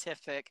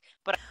unscientific,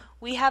 but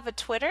we have a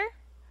Twitter.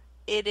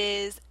 It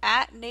is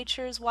at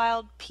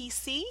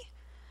natureswildpc,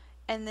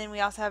 and then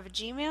we also have a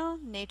Gmail,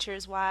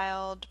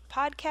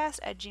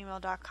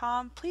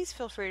 natureswildpodcast@gmail.com. Please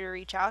feel free to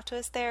reach out to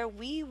us there.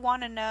 We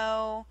want to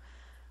know,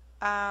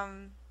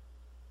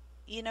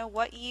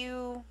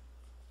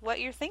 what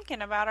you're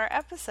thinking about our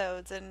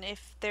episodes, and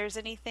if there's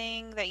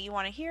anything that you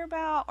want to hear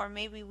about, or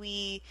maybe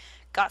we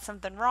got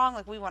something wrong,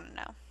 like we want to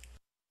know.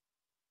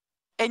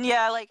 And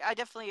yeah, like I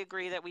definitely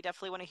agree that we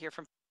definitely want to hear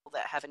from people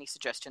that have any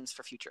suggestions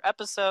for future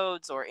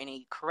episodes or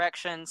any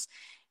corrections.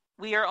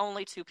 We are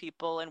only two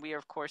people, and we are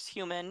of course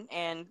human,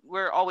 and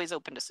we're always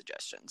open to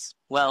suggestions.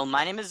 Well,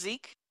 my name is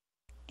Zeke.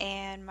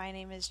 And my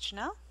name is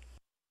Janelle.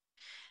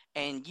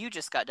 And you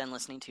just got done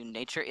listening to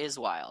Nature is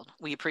Wild.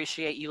 We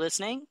appreciate you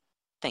listening.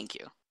 Thank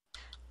you.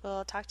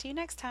 We'll talk to you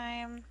next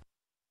time.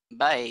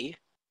 Bye.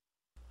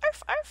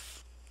 Arf,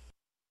 arf.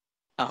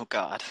 Oh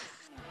God.